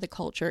thought a lot of the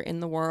culture in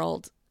the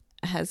world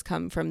has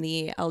come from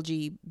the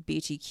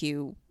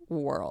LGBTQ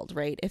world,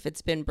 right? If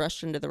it's been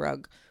brushed under the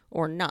rug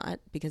or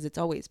not, because it's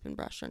always been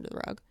brushed under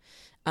the rug.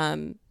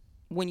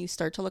 When you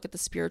start to look at the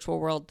spiritual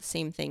world, the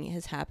same thing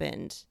has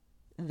happened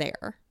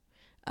there.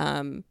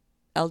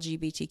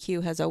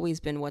 LGBTQ has always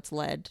been what's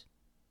led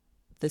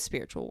the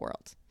spiritual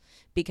world,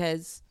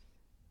 because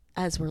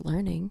as we're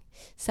learning,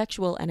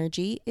 sexual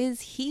energy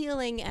is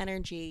healing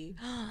energy.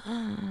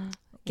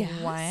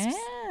 Gasps. Wow.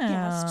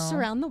 Gasps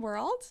around the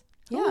world.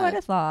 Who would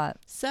have thought?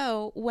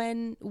 So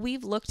when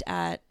we've looked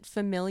at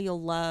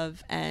familial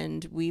love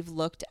and we've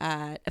looked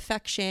at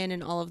affection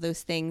and all of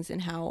those things,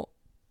 and how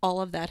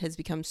all of that has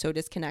become so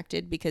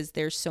disconnected because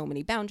there's so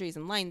many boundaries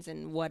and lines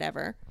and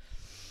whatever,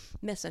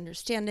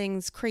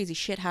 misunderstandings, crazy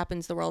shit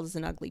happens. The world is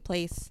an ugly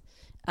place.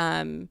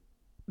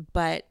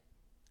 But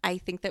I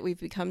think that we've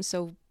become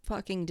so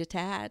fucking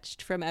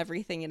detached from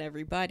everything and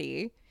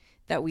everybody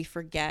that we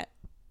forget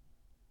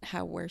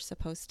how we're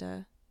supposed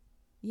to,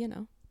 you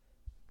know,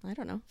 I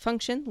don't know,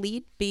 function,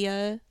 lead, be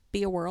a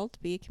world,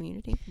 be a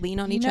community,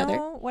 lean on each other. You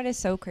know what is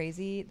so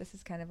crazy? This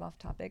is kind of off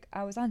topic.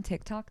 I was on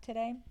TikTok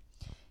today,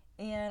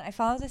 and I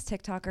follow this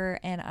TikToker,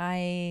 and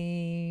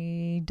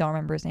I don't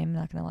remember his name. I'm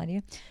not going to lie to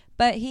you.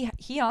 But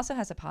he also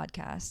has a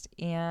podcast,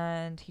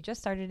 and he just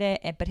started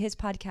it. But his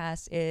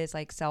podcast is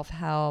like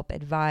self-help,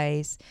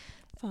 advice,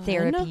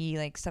 therapy,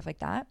 like stuff like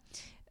that.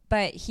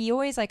 But he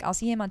always, like, I'll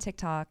see him on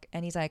TikTok,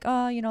 and he's like,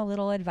 oh, you know,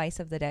 little advice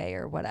of the day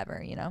or whatever,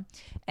 you know.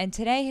 And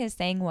today his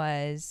thing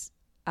was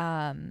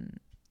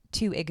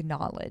to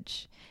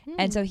acknowledge.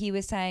 And so he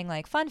was saying,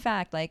 like, fun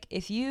fact, like,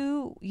 if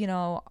you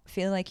know,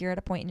 feel like you're at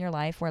a point in your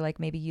life where, like,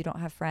 maybe you don't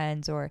have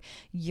friends, or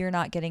you're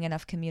not getting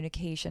enough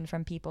communication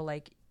from people,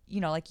 like, you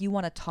know, like, you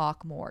want to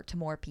talk more to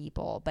more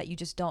people, but you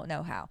just don't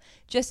know how.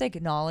 Just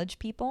acknowledge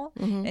people.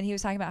 And he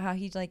was talking about how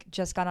he, like,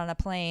 just got on a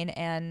plane,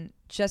 and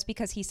just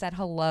because he said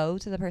hello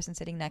to the person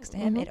sitting next to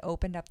him, it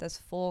opened up this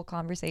full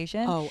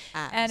conversation. Oh,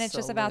 absolutely. And it's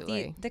just about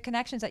the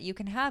connections that you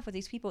can have with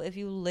these people if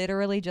you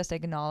literally just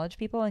acknowledge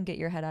people and get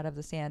your head out of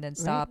the sand and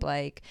stop,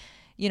 like,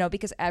 you know,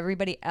 because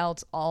everybody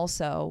else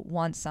also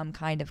wants some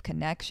kind of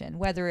connection,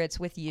 whether it's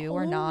with you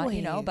or not,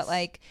 you know, but,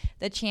 like,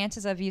 the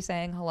chances of you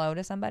saying hello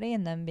to somebody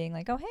and them being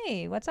like, oh,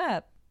 hey, what's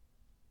up?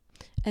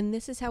 And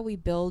this is how we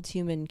build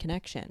human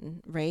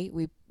connection, right?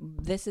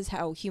 This is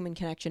how human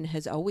connection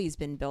has always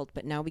been built,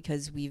 but now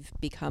because we've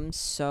become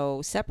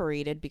so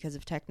separated because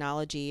of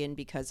technology and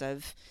because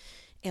of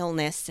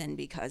illness and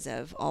because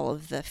of all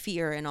of the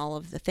fear and all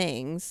of the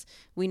things,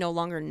 we no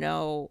longer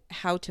know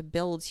how to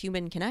build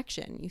human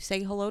connection. You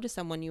say hello to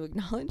someone, you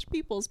acknowledge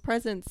people's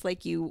presence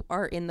like you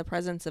are in the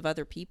presence of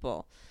other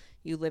people.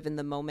 You live in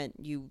the moment.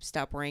 You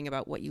stop worrying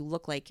about what you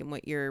look like and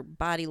what your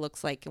body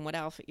looks like and what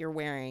outfit you're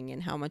wearing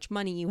and how much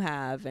money you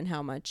have and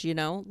how much,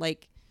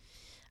 like,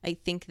 I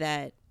think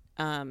that,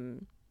 I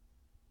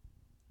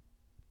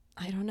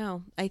don't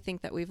know. I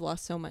think that we've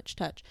lost so much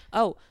touch.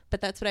 Oh,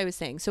 but that's what I was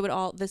saying. So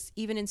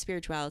even in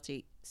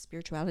spirituality,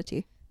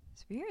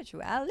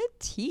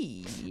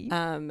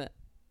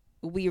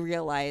 we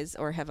realize,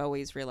 or have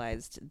always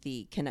realized,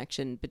 the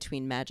connection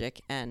between magic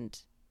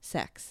and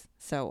sex.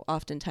 So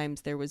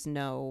oftentimes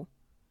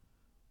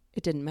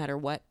it didn't matter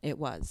what it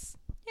was.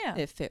 Yeah.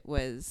 If it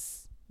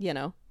was,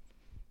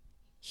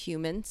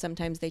 human.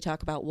 Sometimes they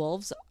talk about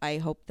wolves. I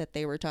hope that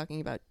they were talking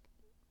about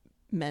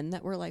men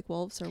that were like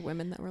wolves or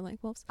women that were like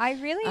wolves.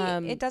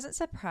 It doesn't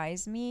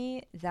surprise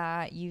me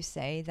that you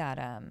say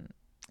that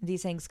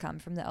these things come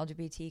from the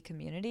LGBT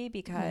community,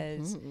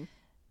 because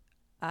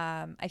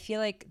I feel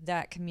like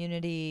that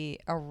community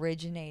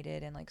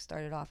originated and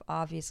started off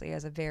obviously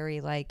as a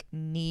very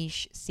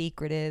niche,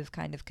 secretive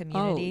kind of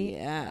community.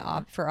 Oh,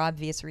 yeah. For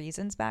obvious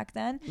reasons back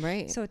then.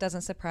 Right. So it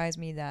doesn't surprise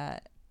me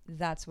that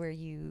that's where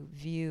you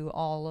view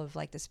all of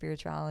the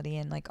spirituality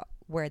and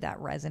where that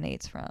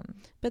resonates from.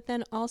 But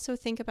then also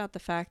think about the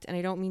fact, and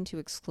I don't mean to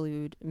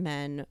exclude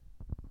men,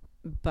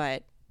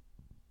 but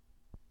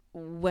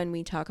when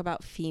we talk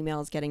about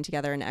females getting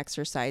together and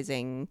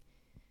exercising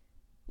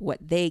what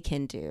they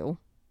can do,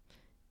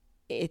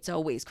 it's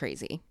always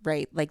crazy,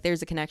 right?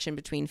 There's a connection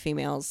between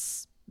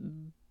females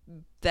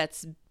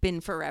that's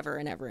been forever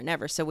and ever and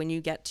ever. So when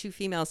you get two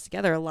females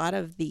together, a lot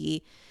of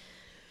the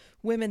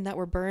women that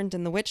were burned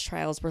in the witch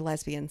trials were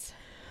lesbians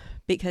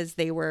because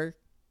they were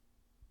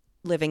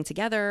living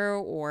together,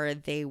 or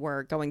they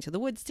were going to the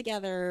woods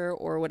together,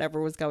 or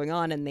whatever was going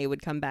on, and they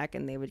would come back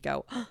and they would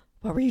go, oh,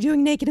 what were you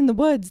doing naked in the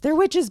woods? They're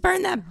witches,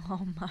 burn them.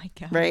 Oh my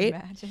God. Right?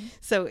 Imagine.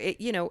 So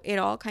it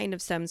all kind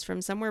of stems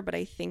from somewhere, but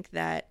I think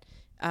that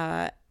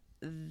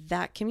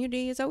that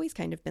community has always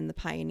kind of been the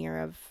pioneer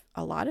of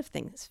a lot of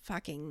things.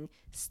 Fucking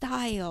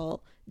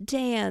style,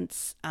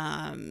 dance,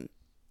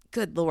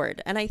 good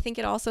Lord. And I think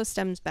it also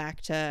stems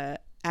back to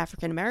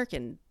African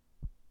American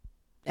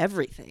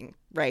everything,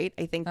 right?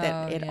 I think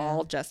that it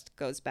all just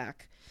goes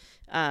back.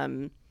 I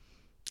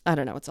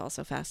don't know. It's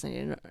also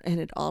fascinating and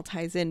it all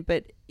ties in,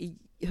 but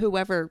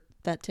whoever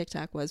that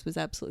TikTok was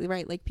absolutely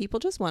right. People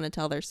just want to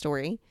tell their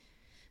story.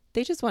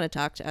 They just want to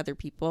talk to other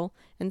people.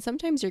 And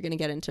sometimes you're going to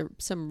get into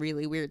some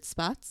really weird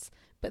spots,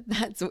 but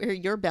that's where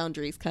your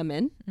boundaries come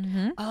in.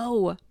 Mm-hmm.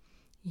 Oh,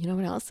 you know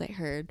what else I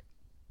heard?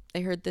 I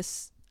heard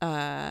this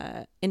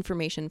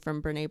information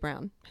from Brene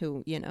Brown,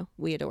 who,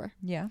 we adore.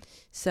 Yeah.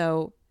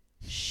 So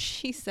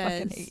she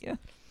says, Fucking hate you.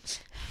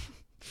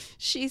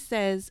 She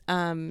says,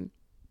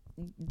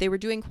 they were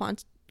doing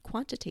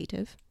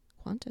quantitative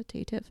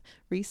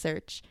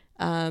research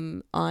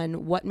on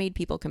what made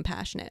people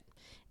compassionate.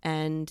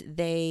 And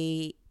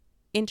they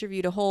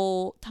interviewed a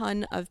whole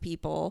ton of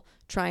people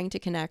trying to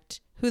connect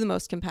who the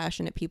most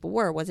compassionate people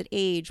were. Was it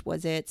age?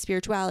 Was it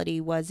spirituality?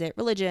 Was it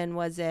religion?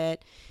 Was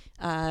it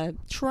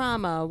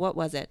trauma? What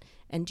was it?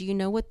 And do you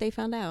know what they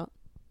found out?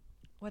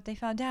 What they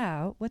found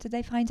out? What did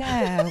they find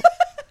out?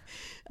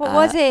 What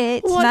was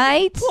it,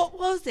 mate? What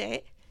was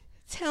it?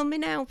 Tell me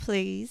now,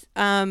 please.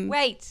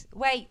 Wait.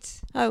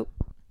 Oh.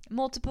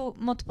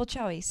 Multiple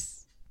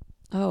choice.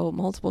 Oh,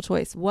 multiple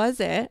choice. Was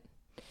it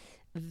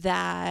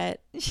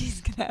that...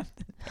 She's going to have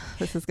to...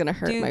 This is going to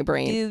hurt my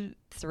brain. Do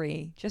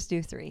 3. Just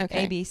do 3.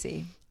 Okay. A, B,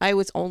 C. I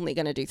was only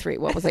going to do 3.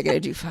 What was I going to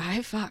do?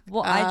 5? Fuck.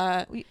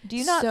 Well, do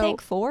you not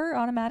think 4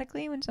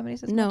 automatically when somebody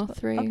says no,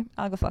 multiple? 3? Okay,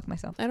 I'll go fuck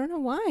myself. I don't know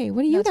why.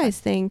 What do you guys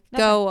think? No,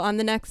 go on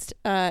the next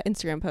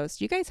Instagram post.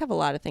 You guys have a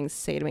lot of things to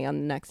say to me on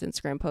the next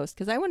Instagram post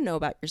because I want to know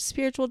about your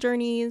spiritual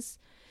journeys.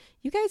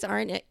 You guys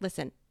aren't...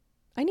 Listen,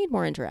 I need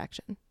more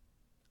interaction.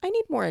 I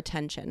need more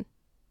attention.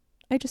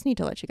 I just need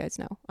to let you guys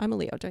know. I'm a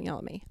Leo. Don't yell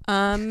at me.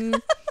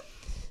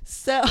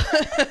 So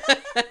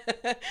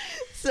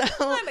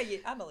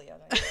I'm a Leo.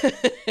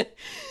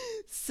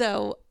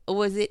 So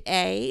was it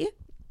A,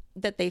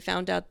 that they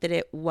found out that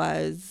it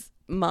was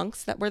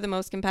monks that were the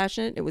most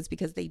compassionate? It was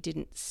because they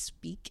didn't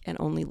speak and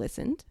only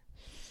listened.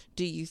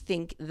 Do you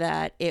think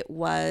that it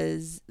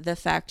was the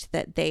fact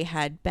that they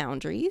had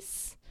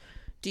boundaries?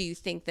 Do you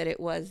think that it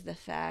was the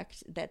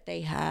fact that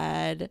they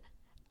had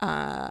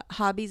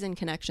hobbies and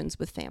connections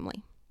with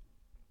family?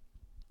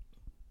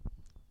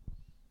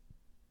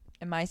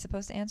 Am I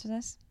supposed to answer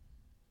this?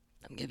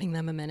 I'm giving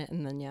them a minute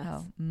and then yes.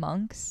 Oh,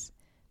 monks,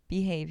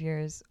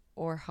 behaviors,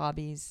 or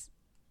hobbies,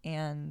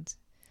 and...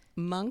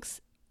 Monks,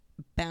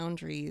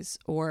 boundaries,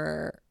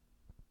 or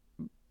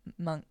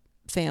monk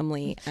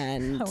family,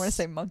 and... I want to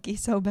say monkey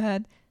so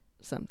bad.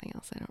 Something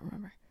else, I don't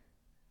remember.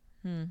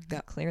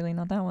 Clearly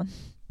not that one.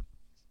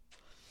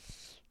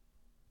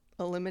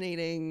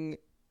 eliminating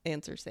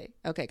answer C.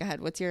 Okay, go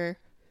ahead. What's your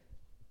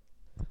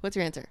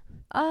answer?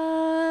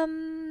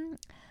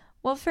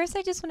 Well, first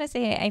I just want to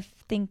say I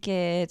think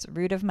it's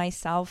rude of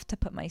myself to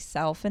put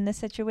myself in this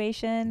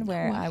situation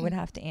where I would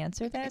have to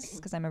answer this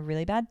because I'm a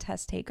really bad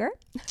test taker.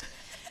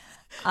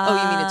 Oh,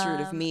 you mean it's rude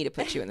of me to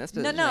put you in this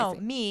position? No,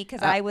 me,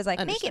 because I was like,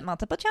 make understood. it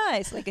multiple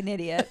choice, like an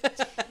idiot.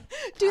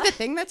 Do the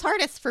thing that's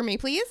hardest for me,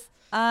 please.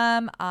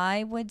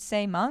 I would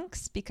say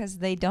monks because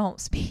they don't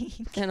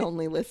speak. And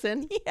only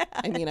listen? Yeah.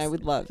 I mean, I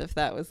would love if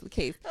that was the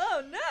case.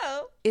 Oh,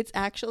 no. It's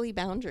actually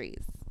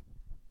boundaries.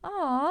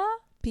 Aw.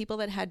 People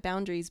that had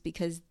boundaries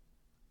because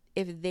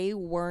if they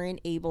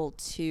weren't able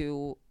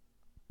to,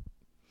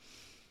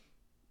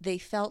 they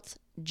felt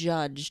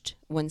judged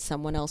when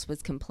someone else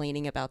was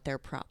complaining about their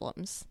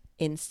problems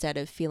instead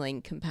of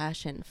feeling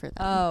compassion for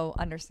them. Oh,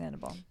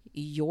 understandable.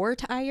 You're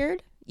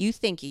tired? You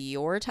think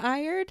you're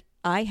tired?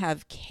 I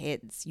have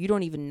kids. You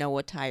don't even know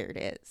what tired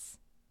is.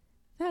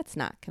 That's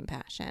not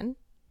compassion.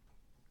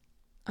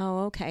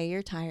 Oh, okay,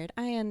 you're tired.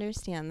 I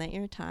understand that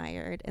you're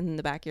tired. And in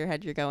the back of your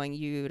head, you're going,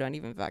 you don't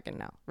even fucking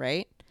know,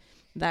 right?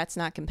 That's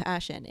not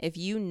compassion. If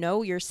you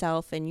know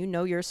yourself and you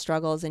know your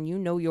struggles and you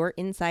know your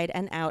inside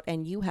and out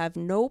and you have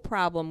no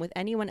problem with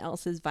anyone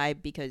else's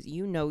vibe because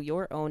you know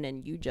your own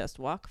and you just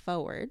walk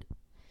forward,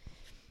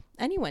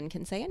 anyone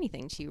can say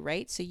anything to you,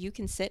 right? So you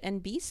can sit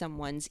and be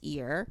someone's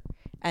ear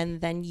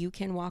and then you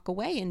can walk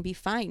away and be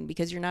fine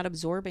because you're not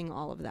absorbing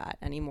all of that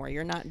anymore.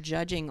 You're not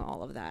judging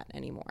all of that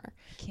anymore.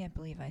 I can't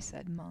believe I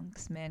said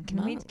monks, man. Can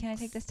I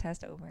take this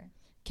test over?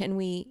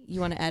 You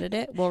want to edit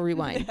it? We'll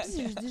rewind.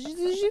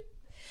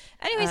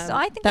 Anyway, so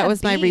I think that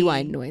was my B,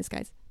 rewind noise,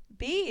 guys.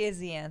 B is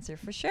the answer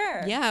for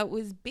sure. Yeah, it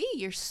was B.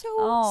 You're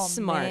so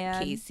smart,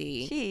 man.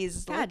 Casey.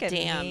 Jeez, God look at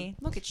damn. me.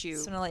 Look at you.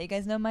 Just want to let you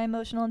guys know my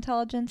emotional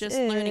intelligence Just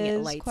is learning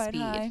at light quite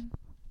speed. high.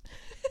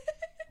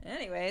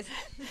 Anyways,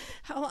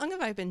 How long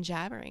have I been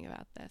jabbering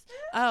about this?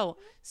 Oh,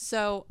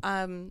 so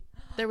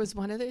there was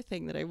one other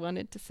thing that I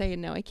wanted to say,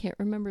 and now I can't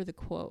remember the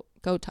quote.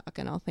 Go talk,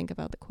 and I'll think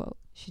about the quote.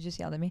 she just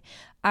yelled at me.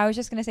 I was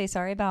just gonna say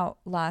sorry about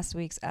last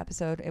week's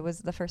episode. It was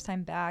the first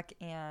time back,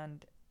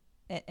 and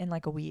in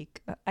like a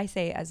week. I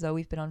say as though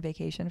we've been on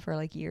vacation for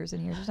like years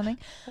and years or something.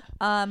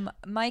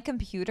 My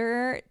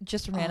computer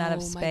just ran out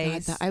of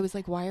space. My God, I was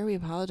like, why are we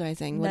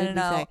apologizing? What did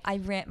we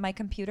say? My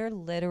computer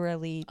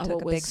literally took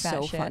it a was big fat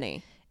so shit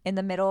funny. in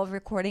the middle of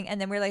recording,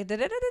 and then we're like,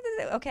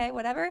 okay,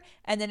 whatever,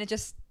 and then it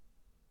just.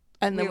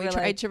 And then we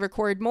tried to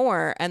record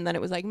more, and then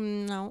it was like,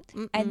 no.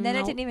 And then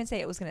it didn't even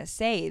say it was going to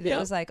save. It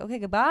was like, okay,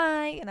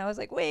 goodbye. And I was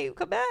like, wait,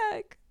 come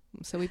back.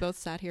 So we both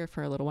sat here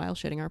for a little while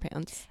shitting our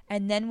pants.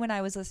 And then when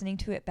I was listening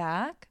to it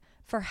back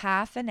for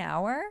half an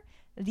hour,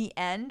 the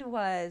end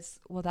was,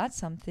 well, that's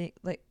something,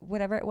 like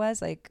whatever it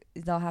was, like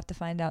they'll have to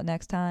find out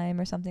next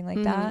time or something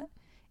like that.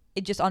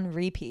 It just on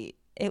repeat.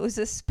 It was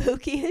the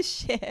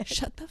spookiest shit.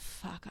 Shut the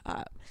fuck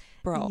up,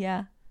 bro.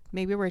 Yeah.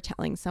 Maybe we're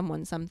telling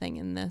someone something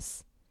in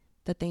this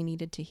that they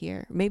needed to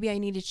hear. Maybe I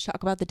needed to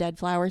talk about the dead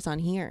flowers on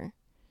here.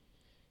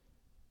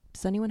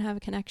 Does anyone have a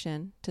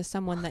connection to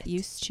someone that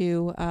used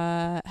to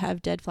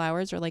have dead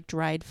flowers or like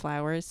dried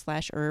flowers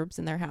 / herbs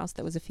in their house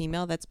that was a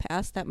female that's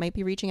passed that might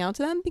be reaching out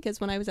to them?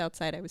 Because when I was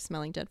outside, I was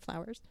smelling dead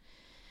flowers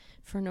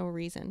for no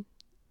reason.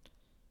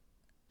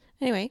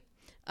 Anyway,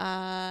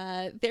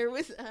 there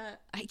was,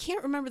 I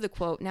can't remember the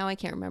quote. Now I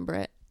can't remember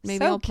it.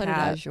 Maybe I'll put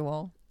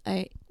casual.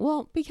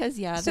 Because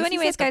So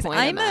anyways, guys,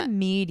 I'm a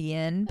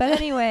median. But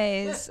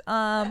anyways,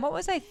 what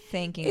was I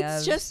thinking of?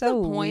 It's just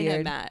so the point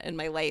weird. I'm at in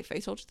my life. I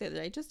told you the other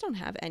day, I just don't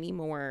have any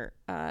more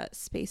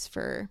space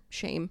for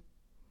shame.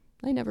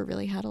 I never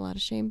really had a lot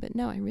of shame, but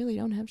no, I really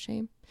don't have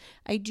shame.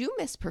 I do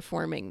miss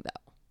performing,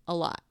 though, a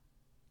lot.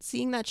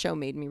 Seeing that show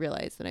made me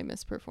realize that I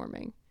miss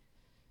performing.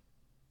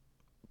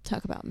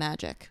 Talk about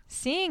magic.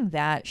 Seeing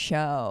that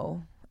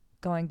show,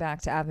 going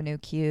back to Avenue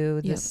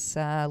Q, this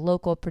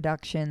local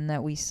production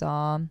that we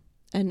saw.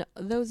 And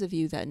those of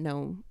you that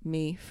know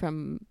me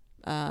from,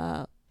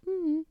 life,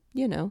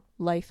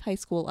 high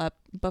school up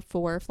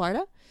before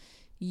Florida,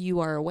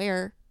 you are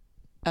aware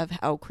of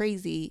how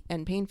crazy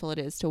and painful it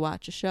is to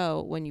watch a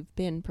show when you've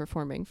been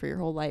performing for your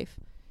whole life.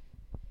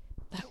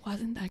 That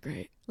wasn't that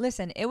great.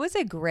 Listen, it was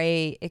a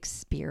great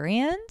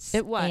experience.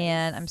 It was.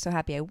 And I'm so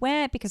happy I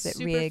went because it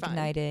Super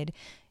reignited. fun.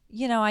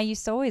 You know, I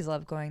used to always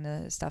love going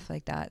to stuff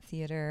like that,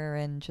 theater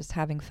and just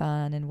having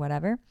fun and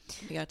whatever.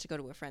 We got to go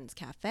to a friend's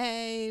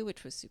cafe,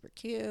 which was super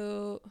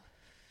cute.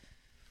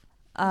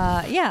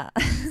 Yeah,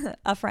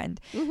 a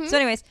friend. Mm-hmm. So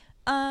anyways,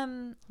 Wah,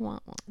 wah.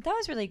 that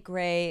was really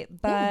great,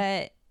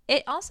 but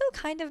it also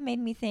kind of made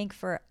me think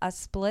for a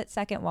split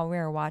second while we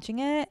were watching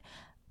it,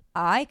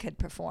 I could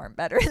perform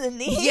better than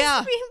these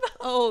people.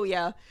 Oh,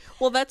 yeah.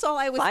 Well, that's all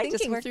I was I just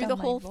thinking worked through on the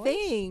my whole voice.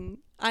 thing.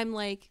 I'm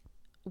like,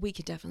 we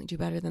could definitely do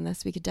better than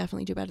this. We could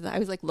definitely do better than that. I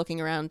was like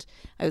looking around.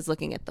 I was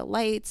looking at the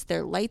lights.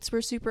 Their lights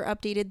were super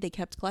updated. They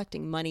kept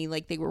collecting money.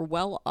 Like they were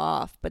well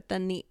off. But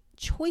then the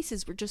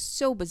choices were just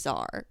so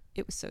bizarre.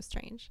 It was so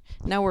strange.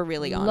 Now we're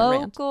really on a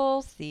rant.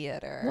 Local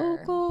theater.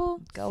 Local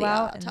Go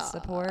out and theater.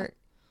 support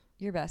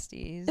your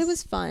besties. It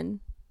was fun.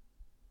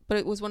 but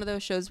it was one of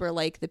those shows where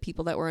like the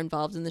people that were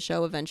involved in the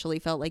show eventually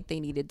felt like they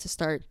needed to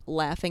start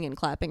laughing and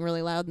clapping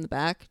really loud in the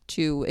back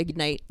to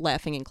ignite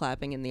laughing and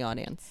clapping in the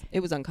audience.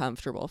 It was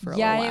uncomfortable for a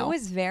little while. Yeah, it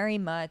was very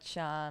much.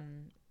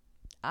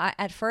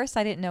 At first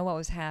I didn't know what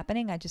was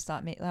happening. I just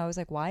thought, I was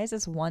like, why is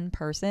this one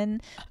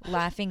person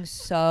laughing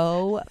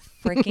so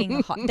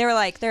freaking hard? They're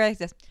like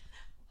this.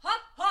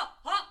 Ha ha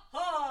ha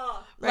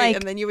ha. Right, Like,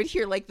 and then you would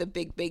hear like the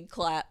big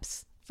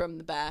claps from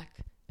the back.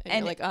 And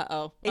you're like,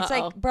 uh-oh. It's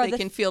like, bro, they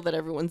can feel that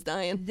everyone's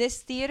dying.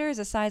 this theater is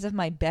the size of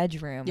my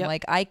bedroom. Yep.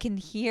 Like, I can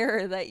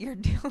hear that you're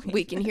doing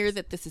We can hear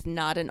that this is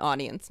not an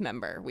audience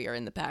member. We are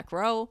in the back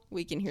row.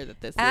 We can hear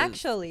that this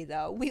Actually,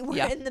 though, we were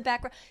Yeah. in the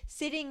back row,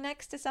 sitting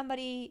next to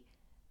somebody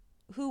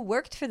who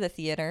worked for the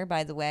theater,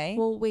 by the way.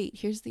 Well, wait,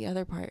 here's the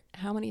other part.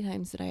 How many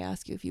times did I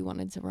ask you if you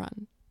wanted to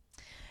run?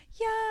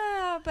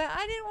 Yeah, but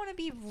I didn't want to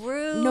be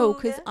rude. No,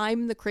 because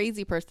I'm the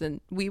crazy person.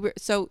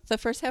 So the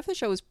first half of the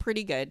show was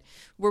pretty good.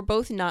 We're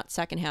both not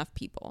second half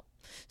people.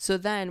 So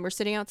then we're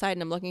sitting outside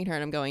and I'm looking at her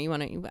and I'm going,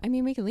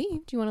 we can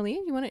leave. Do you want to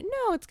leave? You want to?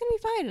 No, it's going to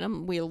be fine.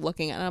 And we're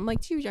looking at it. And I'm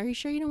like, dude, are you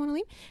sure you don't want to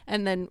leave?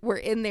 And then we're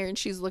in there and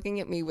she's looking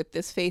at me with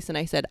this face. And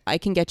I said, I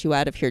can get you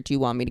out of here. Do you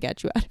want me to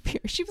get you out of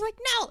here? She was like,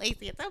 no,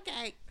 Lacey, it's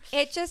okay.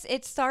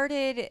 It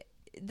started,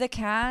 the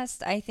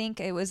cast, I think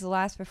it was the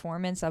last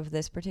performance of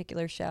this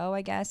particular show,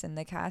 I guess, and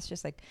the cast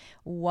just like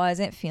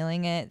wasn't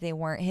feeling it. They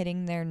weren't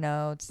hitting their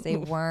notes. They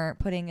weren't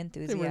putting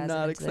enthusiasm They were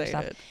not into their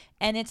stuff. excited.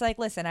 And it's like,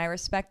 listen, I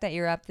respect that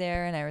you're up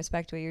there and I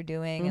respect what you're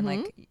doing and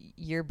like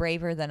you're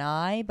braver than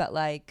I, but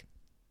like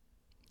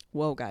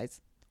Whoa,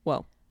 guys.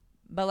 Whoa.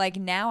 But like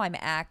now I'm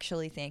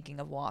actually thinking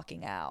of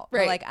walking out.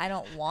 Right. But like I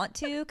don't want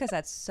to because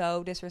that's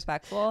so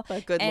disrespectful.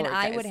 But good and Lord,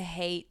 I guys. would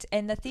hate,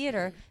 and the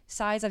theater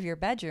size of your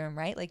bedroom,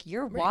 right? Like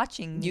you're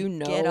watching You me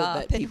know get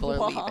up that people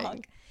and are walk.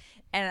 leaving.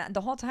 And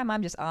the whole time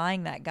I'm just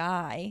eyeing that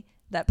guy.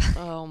 That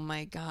Oh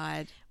my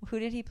God. who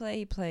did he play?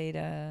 He played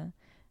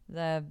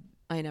the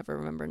I never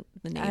remember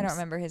the names. I don't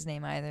remember his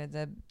name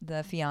either.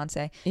 The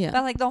fiance. Yeah.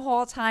 But like the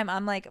whole time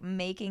I'm like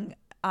making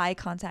eye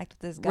contact with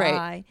this guy.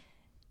 Right.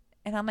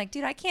 And I'm like,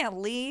 dude, I can't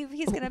leave.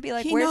 He's gonna be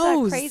like, He "Where's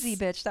knows. that crazy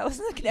bitch that was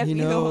looking at me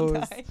the whole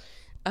knows.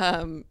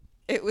 time?"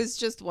 It was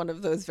just one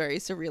of those very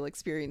surreal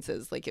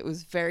experiences. Like, it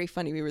was very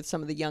funny. We were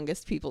some of the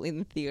youngest people in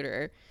the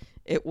theater.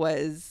 It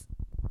was,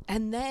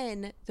 and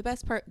then the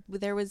best part,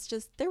 there were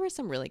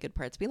some really good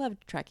parts. We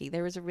loved Trekkie.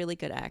 There was a really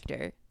good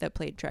actor that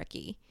played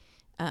Trekkie.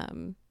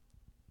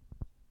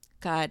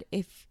 God,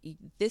 if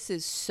this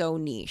is so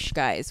niche,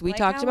 guys. We Like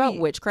talked how about we-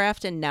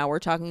 witchcraft, and now we're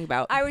talking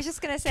about I was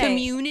just gonna say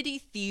community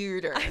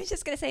theater. I was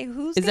just gonna say,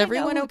 who's Is gonna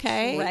everyone know who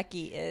okay?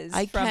 Trekkie is.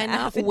 I from cannot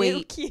Avenue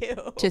wait Q.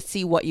 to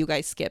see what you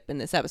guys skip in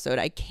this episode.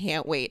 I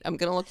can't wait. I'm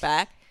gonna look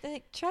back.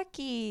 Like,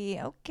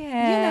 Trekkie, okay. You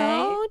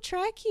know,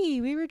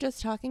 Trekkie. We were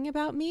just talking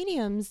about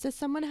mediums. Does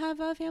someone have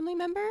a family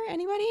member?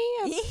 Anybody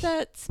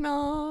that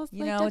smells? You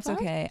like know, dead it's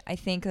flowers? okay. I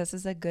think this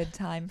is a good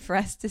time for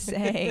us to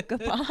say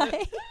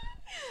goodbye.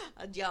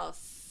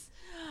 Adios.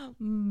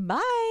 Bye.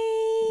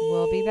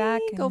 We'll be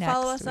back Go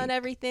follow next us on week.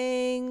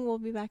 everything. We'll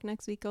be back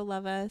next week. Go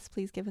love us.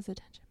 Please give us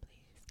attention,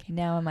 please.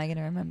 Now am I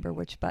gonna remember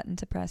which button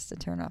to press to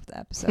turn off the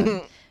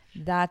episode?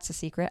 That's a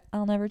secret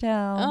I'll never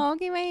tell.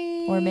 Okay,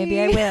 bye. Or maybe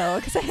I will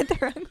because I hit the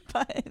wrong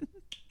button.